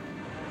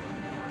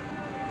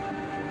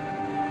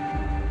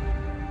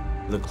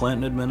 The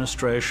Clinton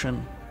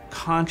administration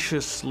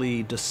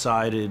consciously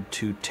decided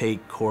to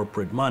take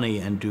corporate money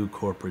and do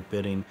corporate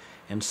bidding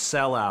and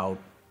sell out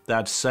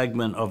that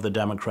segment of the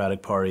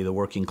Democratic Party, the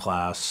working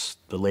class,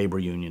 the labor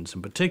unions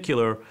in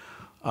particular,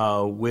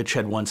 which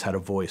had once had a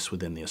voice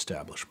within the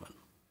establishment.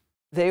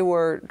 They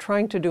were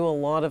trying to do a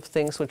lot of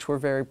things which were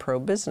very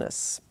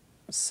pro-business.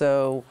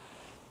 So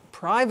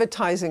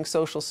privatizing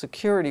Social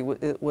Security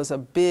was a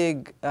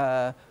big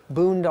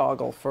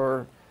boondoggle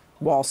for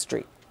Wall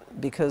Street,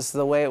 because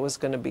the way it was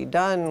going to be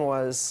done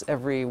was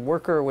every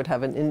worker would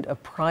have a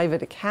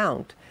private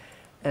account,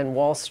 and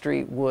Wall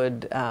Street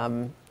would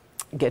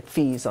get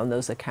fees on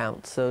those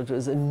accounts. So it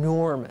was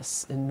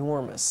enormous,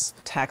 enormous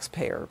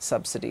taxpayer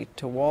subsidy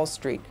to Wall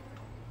Street.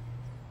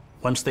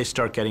 Once they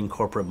start getting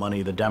corporate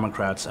money, the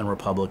Democrats and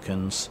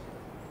Republicans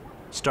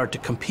start to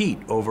compete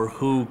over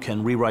who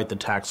can rewrite the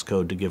tax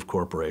code to give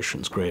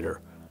corporations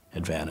greater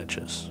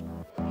advantages.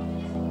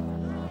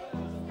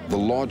 The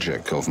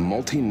logic of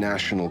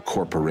multinational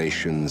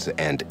corporations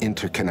and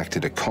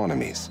interconnected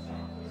economies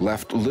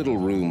left little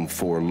room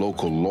for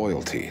local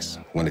loyalties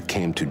when it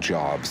came to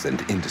jobs and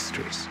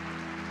industries.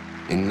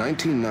 In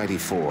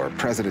 1994,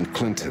 President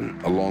Clinton,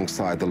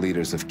 alongside the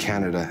leaders of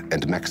Canada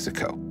and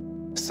Mexico,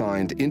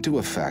 signed into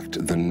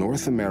effect the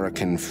North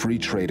American Free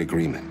Trade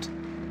Agreement.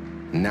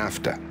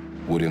 NAFTA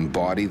would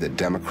embody the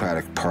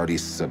Democratic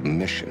Party's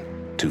submission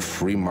to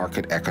free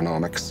market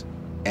economics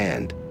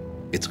and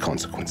its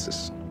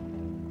consequences.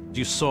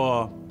 You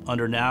saw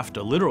under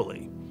NAFTA,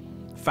 literally,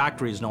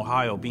 factories in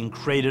Ohio being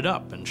crated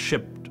up and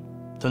shipped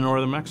to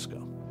northern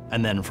Mexico,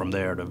 and then from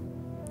there to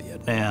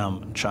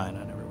Vietnam and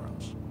China and everywhere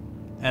else.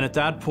 And at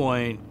that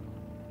point,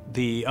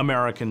 the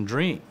American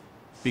dream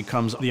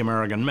becomes the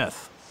American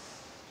myth.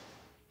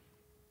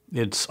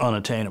 It's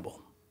unattainable.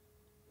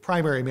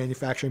 Primary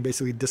manufacturing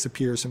basically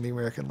disappears from the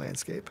American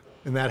landscape,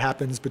 and that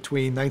happens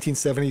between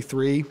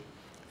 1973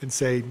 and,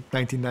 say,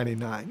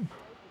 1999.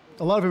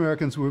 A lot of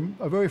Americans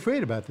are very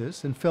afraid about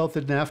this and felt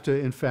that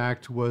NAFTA, in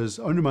fact, was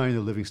undermining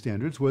their living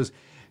standards, was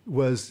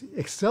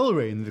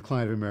accelerating the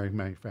decline of American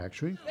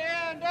manufacturing.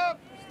 Stand up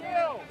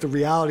still! The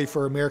reality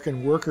for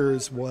American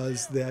workers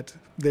was that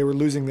they were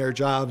losing their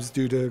jobs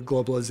due to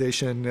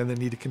globalization and the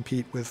need to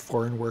compete with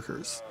foreign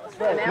workers.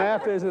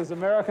 NAFTA is as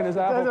American as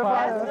apple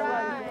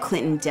pie.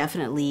 Clinton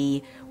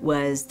definitely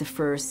was the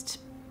first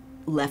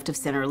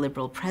left-of-center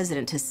liberal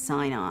president to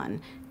sign on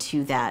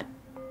to that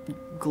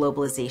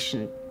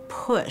globalization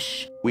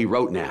push. We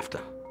wrote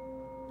NAFTA.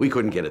 We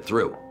couldn't get it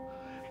through.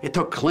 It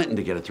took Clinton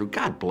to get it through.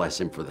 God bless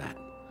him for that.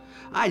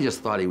 I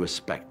just thought he was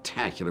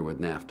spectacular with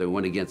NAFTA.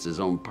 Went against his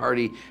own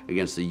party,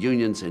 against the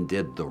unions, and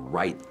did the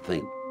right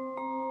thing.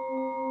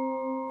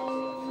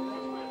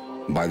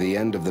 By the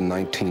end of the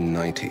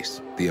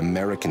 1990s, the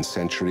American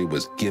century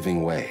was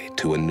giving way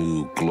to a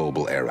new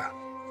global era.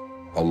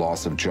 A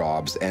loss of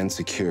jobs and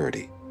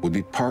security would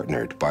be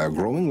partnered by a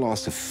growing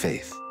loss of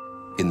faith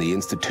in the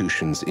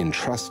institutions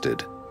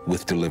entrusted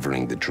with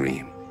delivering the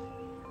dream.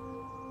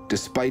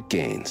 Despite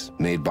gains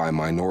made by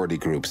minority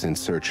groups in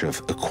search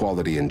of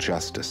equality and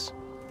justice,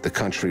 the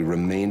country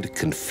remained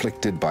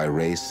conflicted by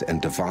race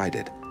and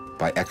divided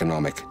by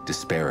economic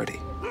disparity.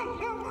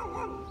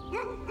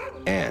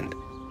 And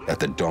at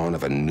the dawn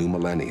of a new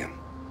millennium,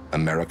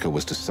 America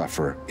was to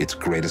suffer its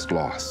greatest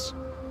loss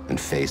and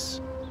face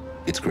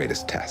its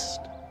greatest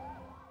test.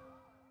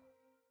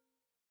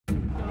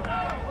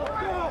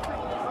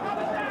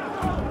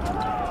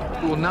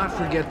 We will not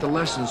forget the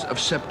lessons of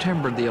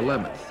September the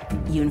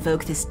 11th. You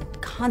invoke this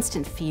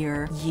constant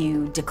fear.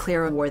 You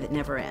declare a war that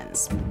never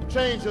ends.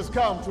 Change has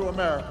come to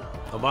America.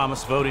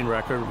 Obama's voting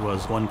record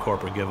was one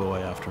corporate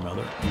giveaway after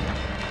another.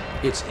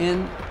 It's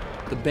in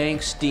the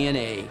bank's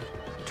DNA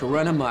to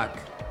run amok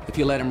if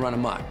you let them run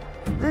amok.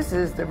 This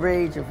is the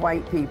rage of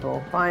white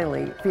people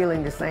finally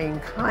feeling the same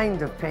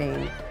kind of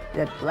pain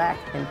that black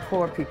and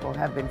poor people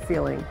have been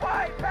feeling.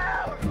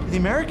 The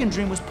American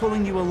dream was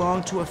pulling you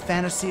along to a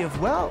fantasy of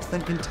wealth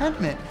and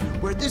contentment,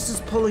 where this is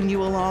pulling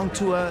you along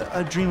to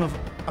a dream of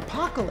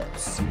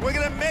apocalypse. We're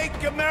gonna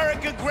make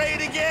America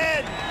great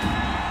again!